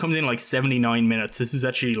one comes in like 79 minutes. This is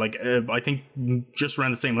actually like I think just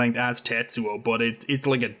around the same length as Tetsuo, but it's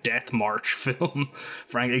like a death march film.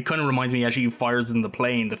 Frank, it kind of reminds me actually of Fires in the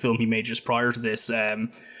Plain, the film he made just prior to this,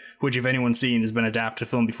 which if anyone's seen has been adapted to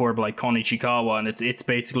film before by like Kon Ichikawa, and it's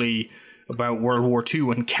basically about World War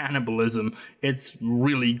II and cannibalism. It's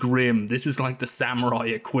really grim. This is like the samurai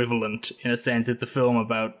equivalent in a sense. It's a film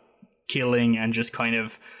about killing and just kind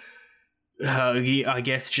of, I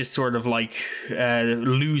guess, just sort of like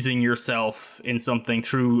losing yourself in something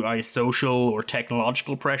through social or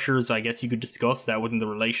technological pressures. I guess you could discuss that within the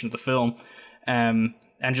relation of the film. And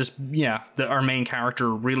just, our main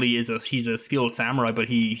character really he's a skilled samurai, but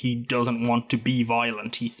he doesn't want to be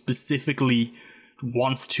violent. He specifically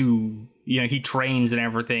wants to, he trains and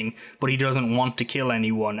everything, but he doesn't want to kill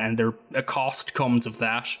anyone, and a cost comes of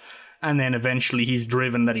that, and then eventually he's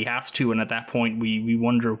driven that he has to, and at that point we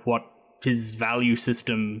wonder what his value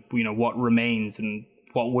system, what remains, and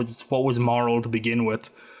what was moral to begin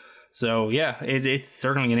with. So yeah, it's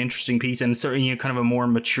certainly an interesting piece, and certainly kind of a more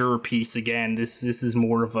mature piece. Again, this is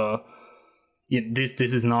more of a this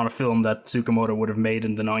is not a film that Tsukamoto would have made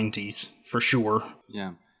in the 90s for sure.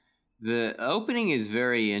 Yeah. The opening is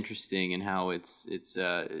very interesting in how it's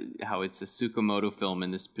a Tsukamoto film in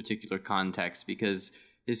this particular context, because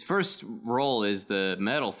his first role is the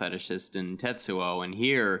metal fetishist in Tetsuo, and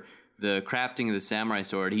here the crafting of the samurai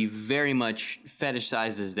sword, he very much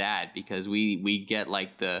fetishizes that, because we get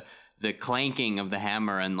like the clanking of the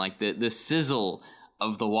hammer and like the sizzle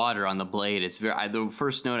of the water on the blade. It's the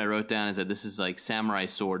first note I wrote down is that this is like samurai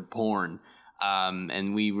sword porn.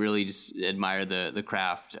 And we really just admire the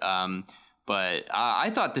craft. But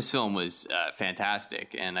I thought this film was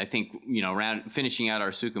fantastic. And I think, around finishing out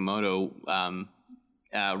our Tsukamoto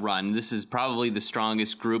run, this is probably the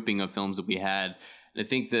strongest grouping of films that we had. And I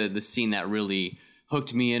think the scene that really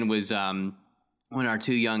hooked me in was when our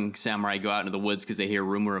two young samurai go out into the woods because they hear a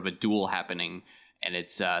rumor of a duel happening. And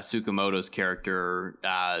it's Tsukamoto's character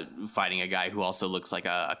fighting a guy who also looks like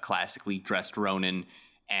a classically dressed Ronin.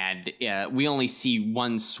 And we only see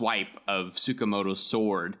one swipe of Tsukamoto's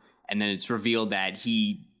sword, and then it's revealed that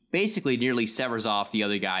he basically nearly severs off the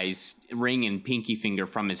other guy's ring and pinky finger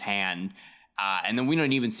from his hand. And then we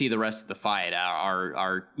don't even see the rest of the fight.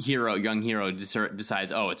 Our young hero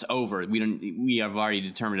decides, it's over. We have already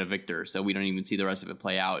determined a victor, so we don't even see the rest of it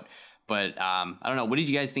play out. But I don't know. What did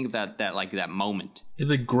you guys think of that moment?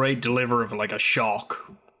 It's a great deliver of like a shock.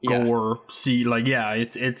 Gore, it's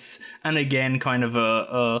and again kind of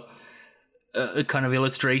a kind of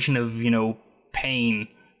illustration of pain.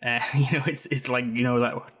 It's like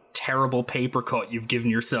that terrible paper cut you've given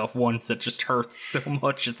yourself once that just hurts so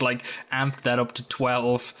much. It's like amped that up to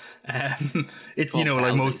 12. It's 12,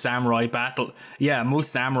 like most samurai battles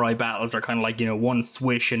are kind of like one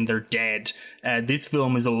swish and they're dead. This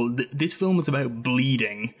film is about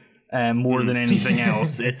bleeding. More than anything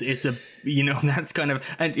else. It's a that's kind of,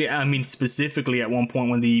 and I mean specifically at one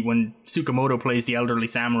point when Tsukamoto plays the elderly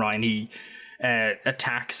samurai and he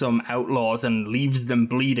attack some outlaws and leaves them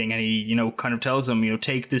bleeding, and he, you know, kind of tells them, you know,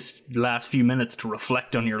 take this last few minutes to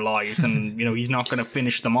reflect on your lives, and you know, he's not going to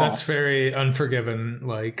finish them off. That's very Unforgiven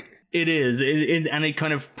like. It is, and it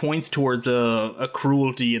kind of points towards a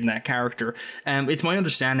cruelty in that character. It's my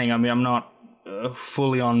understanding, I mean, I'm not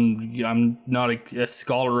I'm not a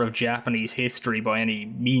scholar of Japanese history by any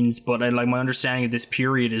means, but like my understanding of this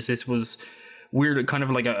period is this was weird, kind of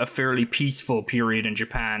like a fairly peaceful period in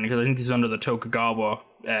Japan, because I think this was under the Tokugawa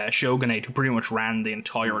shogunate, who pretty much ran the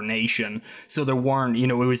entire nation. So there weren't, you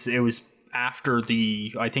know, it was after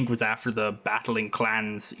I think it was after the battling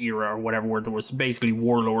clans era or whatever, where there was basically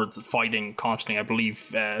warlords fighting constantly. I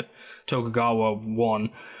believe Tokugawa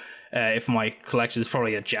won. If my collection is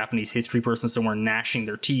probably a Japanese history person somewhere gnashing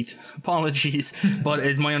their teeth, apologies. But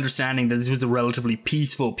it's my understanding that this was a relatively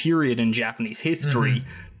peaceful period in Japanese history,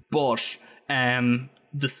 but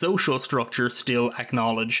the social structure still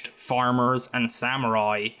acknowledged farmers and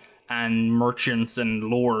samurai and merchants and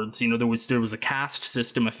lords. You know, there was a caste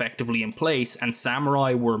system effectively in place, and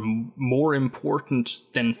samurai were more important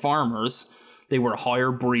than farmers. They were a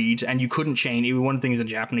higher breed, and you couldn't change. One of the things in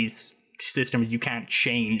Japanese system is you can't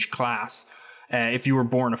change class. If you were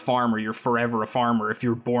born a farmer, you're forever a farmer. If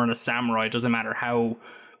you're born a samurai, it doesn't matter how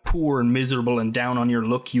poor and miserable and down on your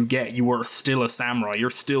luck you get, you are still a samurai. You're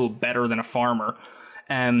still better than a farmer.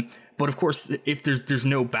 But of course, if there's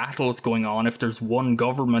no battles going on, if there's one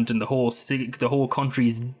government and the whole country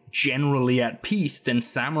is generally at peace, then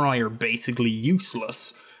samurai are basically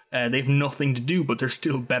useless. They have nothing to do, but they're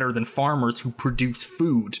still better than farmers who produce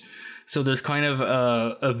food. So there's kind of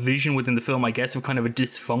a vision within the film, I guess, of kind of a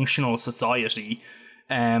dysfunctional society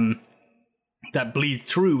that bleeds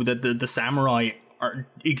through, that the samurai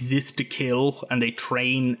exist to kill, and they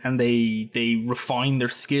train and they refine their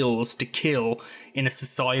skills to kill in a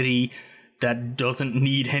society that doesn't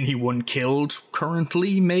need anyone killed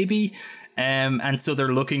currently, maybe. And so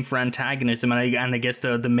they're looking for antagonism, and I guess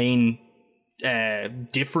the main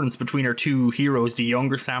difference between our two heroes, the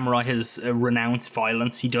younger samurai has renounced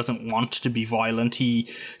violence. He doesn't want to be violent. He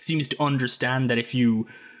seems to understand that if you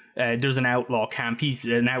there's an outlaw camp, he's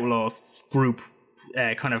an outlaw group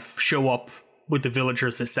kind of show up with the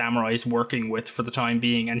villagers the samurai is working with for the time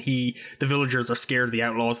being, and the villagers are scared of the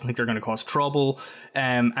outlaws and think they're going to cause trouble,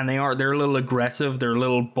 and they're a little aggressive, they're a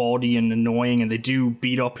little bawdy and annoying, and they do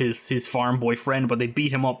beat up his farm boy friend, but they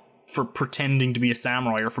beat him up for pretending to be a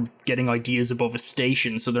samurai or for getting ideas above a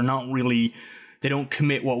station. So they don't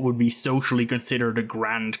commit what would be socially considered a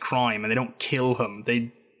grand crime, and they don't kill him.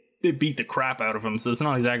 They beat the crap out of him. So it's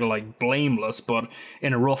not exactly like blameless, but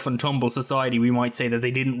in a rough and tumble society, we might say that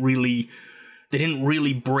they didn't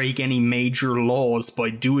really break any major laws by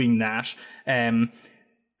doing that.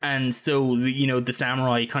 And so, you know, the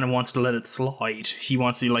samurai kind of wants to let it slide.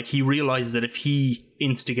 He realizes that if he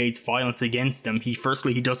instigates violence against them, he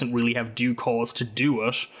doesn't really have due cause to do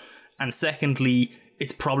it. And secondly,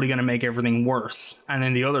 it's probably going to make everything worse. And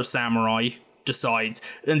then the other samurai decides,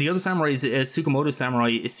 and the other samurai, Tsukamoto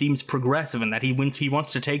samurai, seems progressive in that he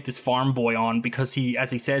wants to take this farm boy on because he, as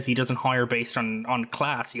he says, he doesn't hire based on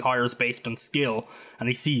class, he hires based on skill. And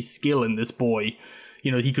he sees skill in this boy.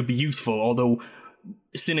 You know, he could be useful, although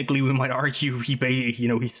cynically we might argue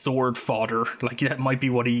he's sword fodder. Like, that might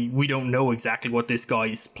be what we don't know exactly what this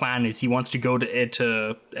guy's plan is. He wants to go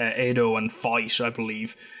to Edo and fight, I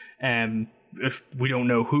believe. If we don't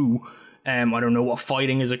know who. I don't know what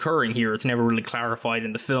fighting is occurring here. It's never really clarified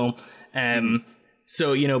in the film.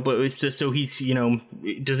 So, you know, but it's just, so he's, you know,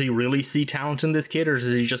 does he really see talent in this kid, or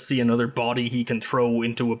does he just see another body he can throw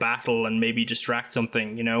into a battle and maybe distract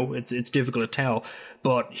something? You know, it's difficult to tell.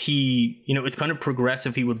 But he, you know, it's kind of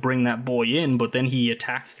progressive. He would bring that boy in, but then he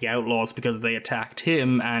attacks the outlaws because they attacked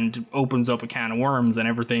him, and opens up a can of worms, and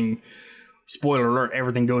everything, spoiler alert,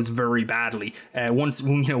 everything goes very badly. Once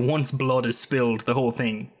blood is spilled, the whole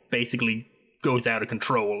thing basically goes out of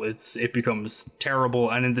control. It becomes terrible,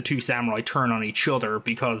 and then the two samurai turn on each other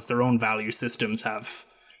because their own value systems have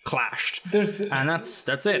clashed. And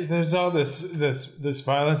that's it. There's all this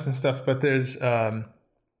violence and stuff, but there's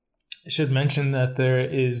I should mention that there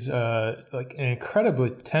is like an incredibly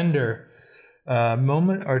tender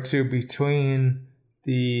moment or two between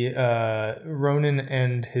the Ronin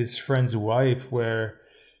and his friend's wife, where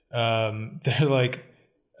they're like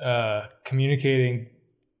communicating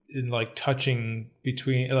in like touching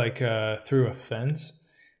between like through a fence.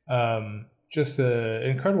 Just an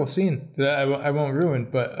incredible scene that I won't ruin,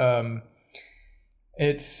 but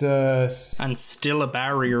It's and still a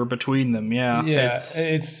barrier between them. Yeah,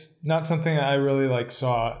 it's not something that I really like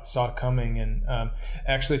saw coming. And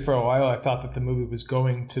actually, for a while, I thought that the movie was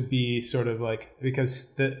going to be sort of like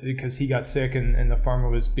because he got sick and the farmer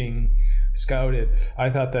was being scouted. I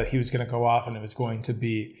thought that he was going to go off and it was going to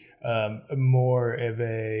be more of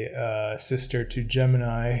a sister to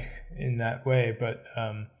Gemini in that way, but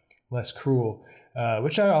less cruel.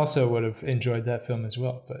 Which I also would have enjoyed that film as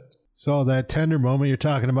well, but. So that tender moment you're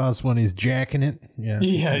talking about is when he's jacking it. Yeah.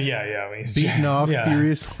 When he's beating off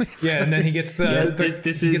furiously. Yeah, and then he gets gets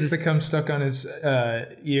the cum stuck on his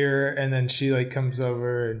ear, and then she like comes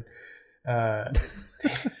over and.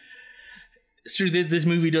 It's true that this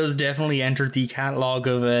movie does definitely enter the catalog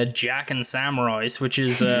of Jack and Samurais, which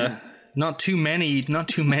is not too many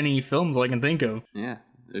films I can think of. Yeah.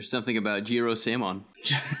 There's something about Jiro Samon.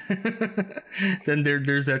 Then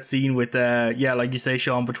there's that scene with like you say,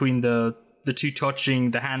 Sean, between the two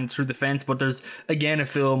touching the hand through the fence, but there's again a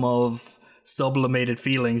film of sublimated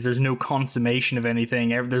feelings. There's no consummation of anything.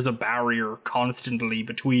 There's a barrier constantly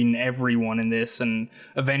between everyone in this, and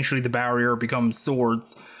eventually the barrier becomes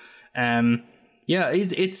swords.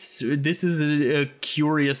 This is a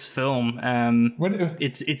curious film.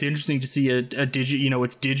 It's interesting to see it's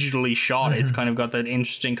digitally shot. It's kind of got that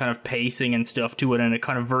interesting kind of pacing and stuff to it, and a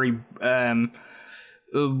kind of very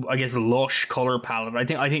I guess lush color palette. I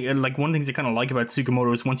think like one of the things I kind of like about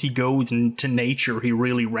Tsukamoto is once he goes into nature, he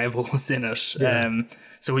really revels in it. Yeah.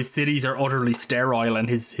 So his cities are utterly sterile, and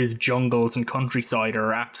his jungles and countryside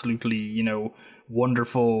are absolutely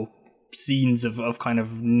wonderful scenes of kind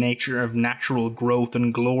of nature, of natural growth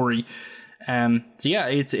and glory.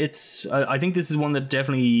 It's I think this is one that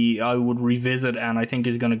definitely I would revisit, and I think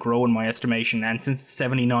is going to grow in my estimation. And since it's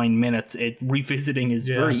 79 minutes, revisiting is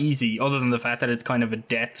very easy, other than the fact that it's kind of a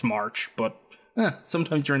death march. But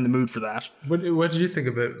sometimes you're in the mood for that. What did you think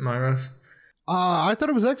of it, Myros? I thought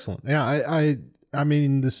it was excellent. Yeah, I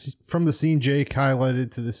mean, this from the scene Jake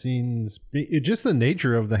highlighted to the scenes, just the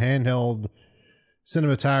nature of the handheld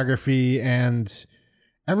cinematography and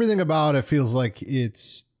everything about it feels like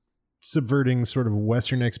it's subverting sort of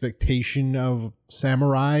Western expectation of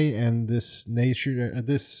samurai and this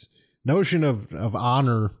notion of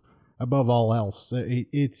honor above all else.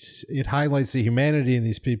 It highlights the humanity in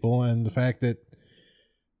these people and the fact that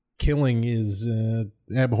killing is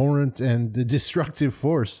abhorrent and a destructive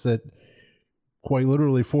force that quite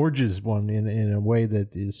literally forges one in a way that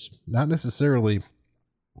is not necessarily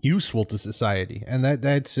useful to society. And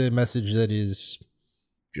that's a message that is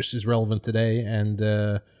just as relevant today, and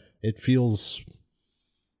it feels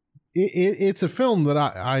it's a film that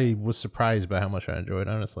I was surprised by how much I enjoyed.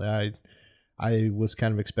 Honestly, I was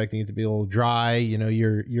kind of expecting it to be a little dry.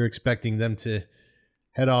 You're expecting them to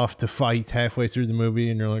head off to fight halfway through the movie,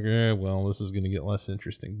 and you're like, well, this is going to get less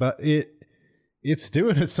interesting. But it's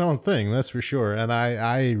doing its own thing, that's for sure, and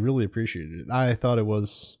I really appreciated it. I thought it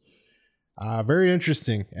was very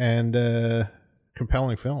interesting and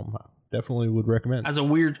compelling film. Definitely would recommend. As a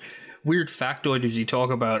weird factoid, as you talk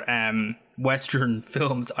about Western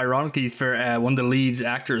films, ironically, for one of the lead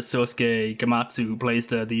actors, Sosuke Gamatsu, who plays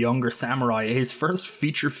the younger samurai, his first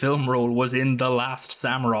feature film role was in The Last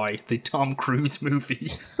Samurai, the Tom Cruise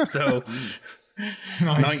movie. So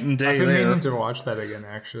nice. Night and day. I've been meaning to watch that again,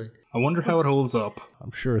 actually. I wonder how it holds up.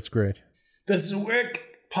 I'm sure it's great. The Zwick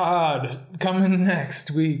Pod coming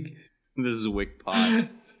next week. This is a Wick Pod.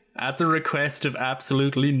 At the request of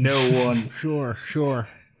absolutely no one. Sure.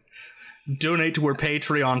 Donate to our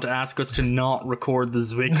Patreon to ask us to not record the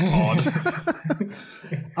Zwick Pod.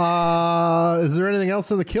 Is there anything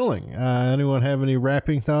else in The Killing? Anyone have any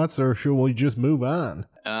wrapping thoughts, or should we just move on?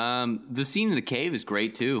 The scene in the cave is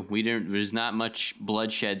great too. There's not much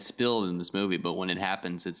bloodshed spilled in this movie, but when it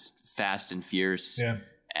happens, it's fast and fierce. Yeah.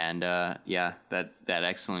 And that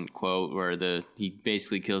excellent quote where he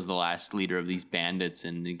basically kills the last leader of these bandits,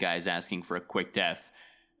 and the guy's asking for a quick death,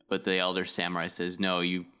 but the elder samurai says, "No,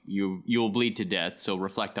 you will bleed to death, so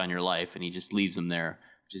reflect on your life," and he just leaves him there.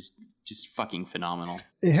 Just fucking phenomenal.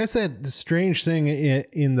 It has that strange thing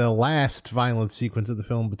in the last violent sequence of the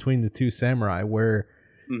film between the two samurai where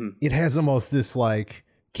it has almost this like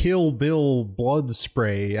Kill Bill blood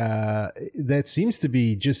spray that seems to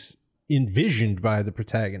be just envisioned by the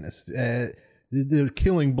protagonist. The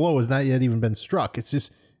killing blow has not yet even been struck.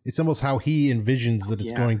 It's almost how he envisions that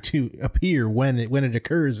it's going to appear when it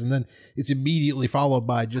occurs, and then it's immediately followed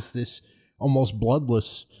by just this almost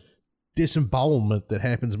bloodless disembowelment that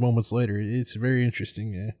happens moments later. It's very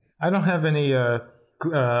interesting. I don't have any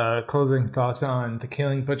closing thoughts on The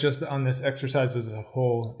Killing, but just on this exercise as a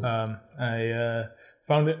whole, I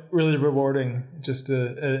found it really rewarding. Just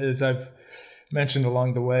as I've mentioned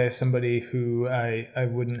along the way somebody who I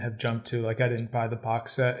wouldn't have jumped to. Like, I didn't buy the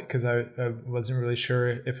box set because I wasn't really sure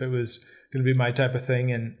if it was going to be my type of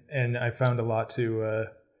thing, and I found a lot to.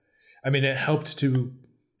 It helped to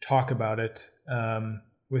talk about it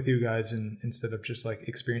with you guys, and instead of just like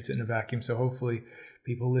experience it in a vacuum. So hopefully,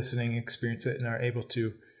 people listening experience it and are able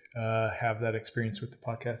to have that experience with the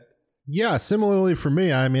podcast. Yeah, similarly for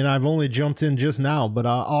me. I mean, I've only jumped in just now, but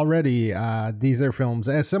already these are films.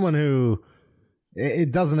 As someone who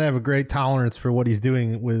it doesn't have a great tolerance for what he's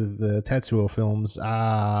doing with the Tetsuo films,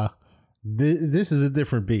 this is a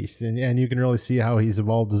different beast, and you can really see how he's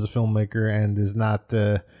evolved as a filmmaker, and is not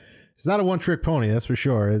it's not a one-trick pony, that's for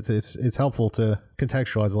sure. It's helpful to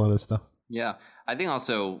contextualize a lot of this stuff. Yeah, I think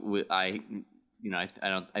also I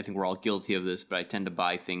think we're all guilty of this, but I tend to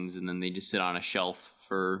buy things and then they just sit on a shelf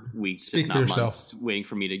for weeks, Speak if for not yourself. months, waiting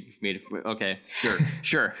for me to. Okay,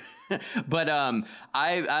 sure. But I'm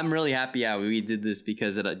really happy we did this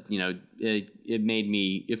because it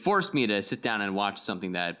forced me to sit down and watch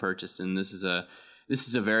something that I had purchased, and this is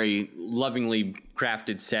a very lovingly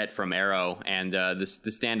crafted set from Arrow, and the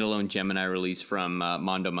standalone Gemini release from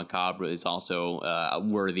Mondo Macabre is also a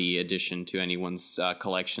worthy addition to anyone's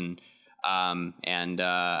collection. Adam,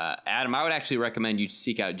 I would actually recommend you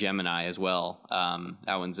seek out Gemini as well.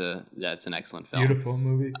 That's an excellent film. Beautiful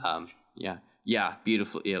movie. Yeah,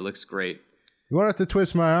 beautiful. Yeah, it looks great. You won't have to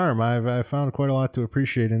twist my arm. I found quite a lot to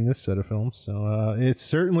appreciate in this set of films, so it's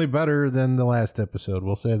certainly better than the last episode.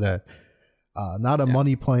 We'll say that. Not a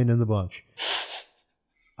money plane in the bunch.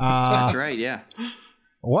 That's right. Yeah.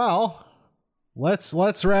 Well,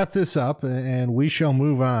 let's wrap this up, and we shall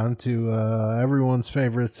move on to everyone's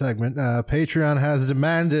favorite segment. Patreon has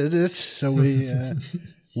demanded it, so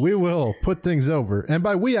we will put things over. And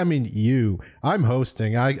by we, I mean you. I'm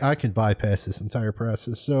hosting. I can bypass this entire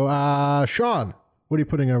process. So, Sean, what are you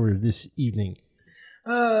putting over this evening?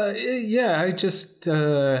 I just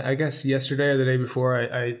I guess yesterday or the day before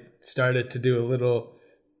I started to do a little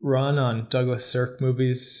run on Douglas Sirk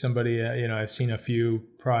movies. Somebody I've seen a few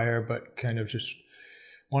prior, but kind of just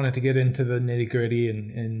wanted to get into the nitty-gritty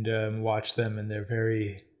and watch them, and they're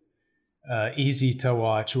very easy to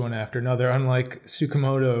watch one after another. Unlike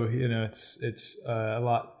Tsukamoto, it's a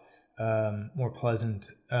lot more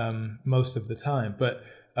pleasant most of the time. But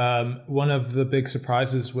one of the big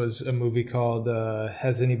surprises was a movie called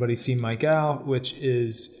Has Anybody Seen My Gal?, which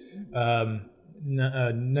is a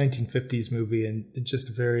 1950s movie, and it's just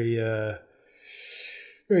a very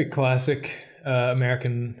very classic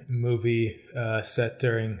American movie set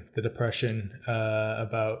during the Depression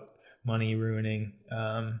about money ruining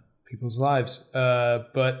people's lives.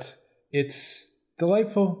 But it's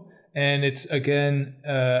delightful, and it's again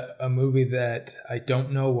a movie that I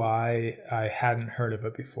don't know why I hadn't heard of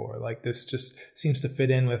it before. Like, this just seems to fit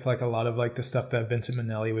in with like a lot of like the stuff that Vincent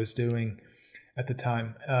Minnelli was doing at the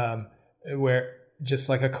time, where just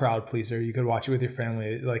like a crowd pleaser, you could watch it with your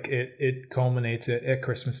family. Like it culminates at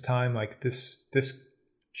Christmas time. Like this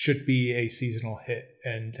should be a seasonal hit,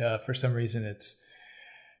 and for some reason it's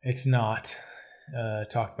not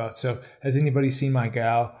talked about. So, Has Anybody Seen My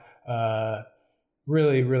Gal?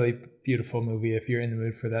 Really, really beautiful movie if you're in the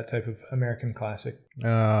mood for that type of American classic.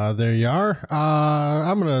 There you are.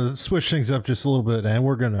 I'm going to switch things up just a little bit, and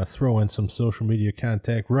we're going to throw in some social media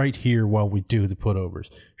contact right here while we do the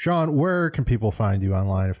putovers. Sean, where can people find you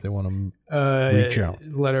online if they want to reach out?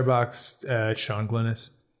 Letterboxd, Sean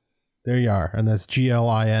Glynis. There you are, and that's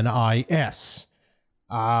Glinis.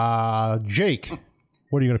 Jake,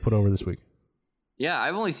 what are you going to put over this week? Yeah,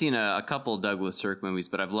 I've only seen a couple Douglas Sirk movies,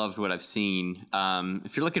 but I've loved what I've seen.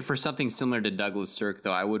 If you're looking for something similar to Douglas Sirk,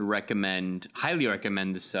 though, I would highly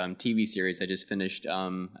recommend this TV series I just finished.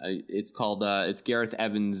 It's called it's Gareth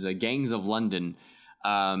Evans' Gangs of London,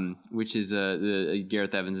 which is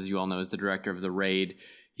Gareth Evans, as you all know, is the director of The Raid.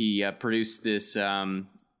 He produced this.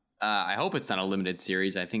 I hope it's not a limited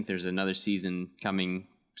series. I think there's another season coming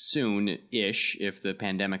soon-ish if the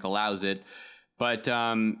pandemic allows it. But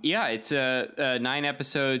it's a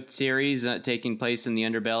 9-episode series taking place in the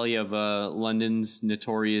underbelly of London's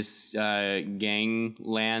notorious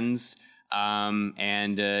ganglands.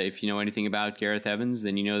 And if you know anything about Gareth Evans,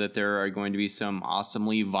 then you know that there are going to be some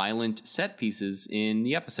awesomely violent set pieces in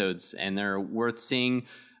the episodes, and they're worth seeing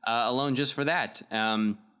alone just for that.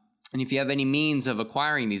 And if you have any means of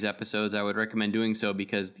acquiring these episodes, I would recommend doing so,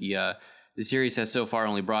 because the series has so far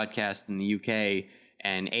only broadcast in the UK.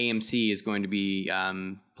 And AMC is going to be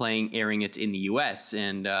airing it in the U.S.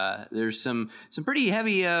 And there's some pretty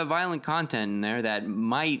heavy violent content in there that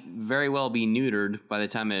might very well be neutered by the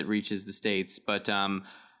time it reaches the States. But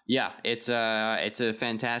Yeah, it's a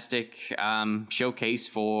fantastic showcase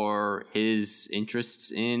for his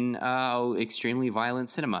interests in extremely violent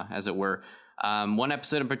cinema, as it were. One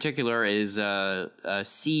episode in particular is a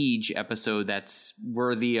siege episode that's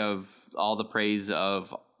worthy of all the praise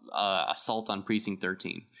of Assault on Precinct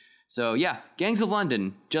 13. So yeah, Gangs of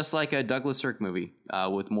London, just like a Douglas Sirk movie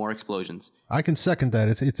with more explosions. I can second that.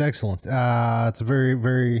 It's excellent. It's a very,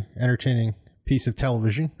 very entertaining piece of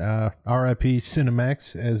television. R.I.P.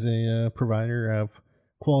 Cinemax as a provider of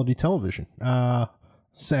quality television.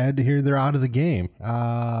 Sad to hear they're out of the game.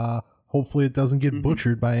 Hopefully it doesn't get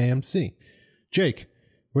butchered by AMC. Jake,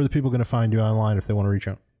 where are the people going to find you online if they want to reach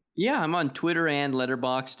out? Yeah, I'm on Twitter and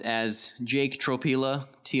Letterboxd as Jake Tropila,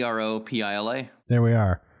 Tropila. There we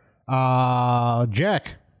are.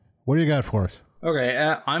 Jack, what do you got for us?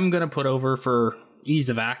 Okay, I'm going to put over for ease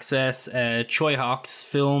of access Choi Hock's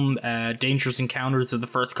film Dangerous Encounters of the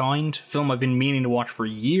First Kind, film I've been meaning to watch for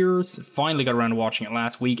years. Finally got around to watching it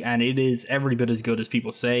last week, and it is every bit as good as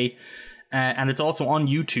people say. And it's also on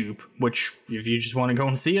YouTube, which if you just want to go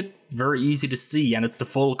and see it, very easy to see, and it's the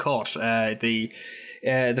full cut. The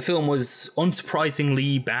film was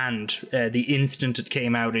unsurprisingly banned the instant it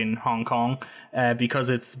came out in Hong Kong,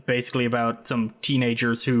 because it's basically about some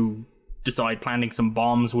teenagers who decide planting some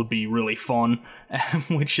bombs would be really fun,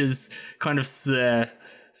 which is kind of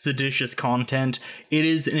seditious content. It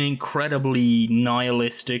is an incredibly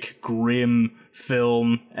nihilistic, grim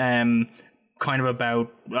film, kind of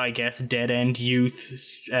about, I guess, dead-end youth,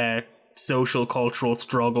 social, cultural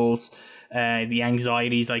struggles, the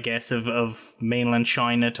anxieties, I guess, of mainland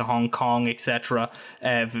China to Hong Kong, etc.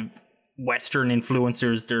 Western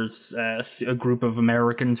influencers. There's a group of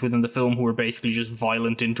Americans within the film who are basically just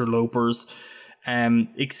violent interlopers.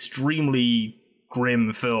 Extremely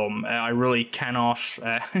grim film. I really cannot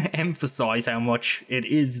emphasize how much it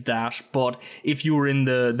is that, but if you were in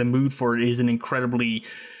the mood for it, it is an incredibly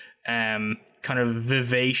kind of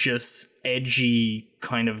vivacious, edgy,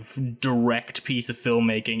 kind of direct piece of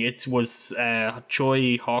filmmaking. It was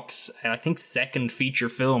Choi Hock's, I think, second feature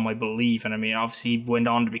film, I believe. And I mean, obviously he went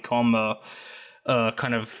on to become a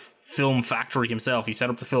kind of film factory himself. He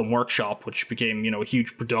set up the Film Workshop, which became, a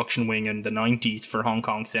huge production wing in the 90s for Hong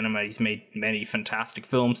Kong cinema. He's made many fantastic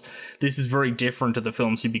films. This is very different to the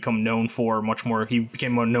films he became known for. He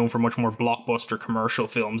became known for much more blockbuster commercial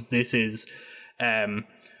films. This is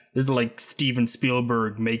like Steven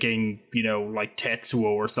Spielberg making, like Tetsuo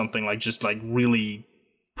or something, like just like really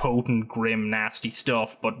potent, grim, nasty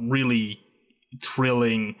stuff, but really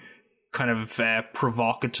thrilling, kind of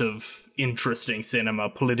provocative, interesting cinema,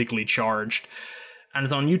 politically charged. And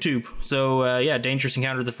it's on YouTube. So yeah, Dangerous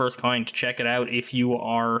Encounters of the First Kind. Check it out if you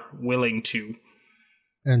are willing to.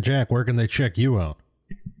 And Jack, where can they check you out?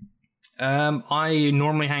 I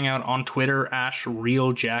normally hang out on Twitter at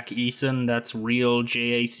RealJackEason. That's real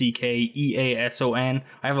JACKEASON.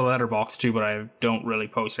 I have a letterbox too, but I don't really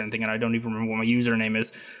post anything, and I don't even remember what my username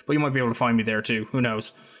is. But you might be able to find me there too. Who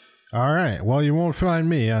knows? All right. Well, you won't find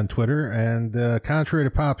me on Twitter, and contrary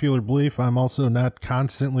to popular belief, I'm also not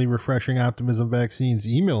constantly refreshing Optimism Vaccine's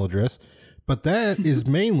email address, but that is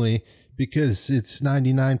mainly because it's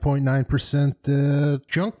 99.9%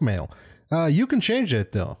 junk mail. You can change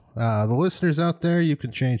that though. The listeners out there, you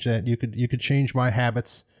can change that. You could change my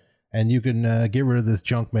habits, and you can get rid of this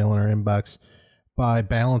junk mail in our inbox by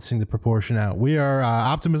balancing the proportion out. We are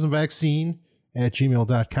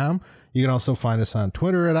optimismvaccine@gmail.com. You can also find us on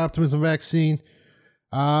Twitter at optimismvaccine.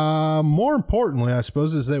 More importantly, I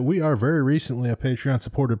suppose, is that we are very recently a Patreon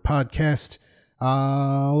supported podcast.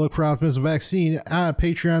 Look for Optimism Vaccine on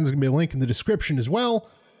Patreon. There's gonna be a link in the description as well.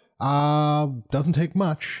 Doesn't take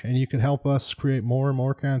much, and you can help us create more and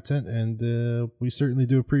more content, and we certainly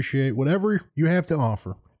do appreciate whatever you have to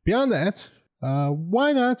offer. Beyond that,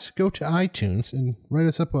 why not go to iTunes and write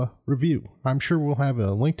us up a review? I'm sure we'll have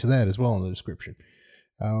a link to that as well in the description.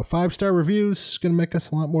 5-star reviews going to make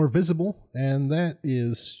us a lot more visible, and that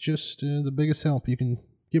is just the biggest help you can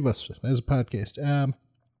give us as a podcast.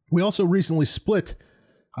 We also recently split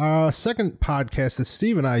our second podcast that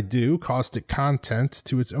Steve and I do, Caustic Content,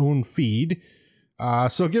 to its own feed.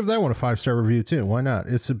 So give that one a 5-star review too. Why not?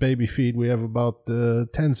 It's a baby feed. We have about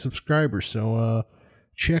 10 subscribers. So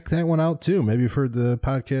check that one out too. Maybe you've heard the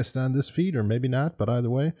podcast on this feed or maybe not. But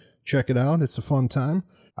either way, check it out. It's a fun time.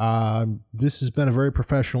 This has been a very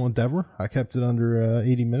professional endeavor. I kept it under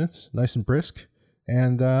 80 minutes. Nice and brisk.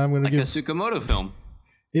 And I'm going to give... Like a Tsukamoto film.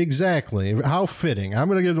 Exactly. How fitting. I'm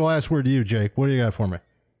going to give the last word to you, Jake. What do you got for me?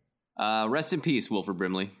 Rest in peace, Wilford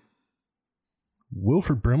Brimley.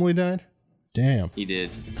 Wilford Brimley died? Damn. He did.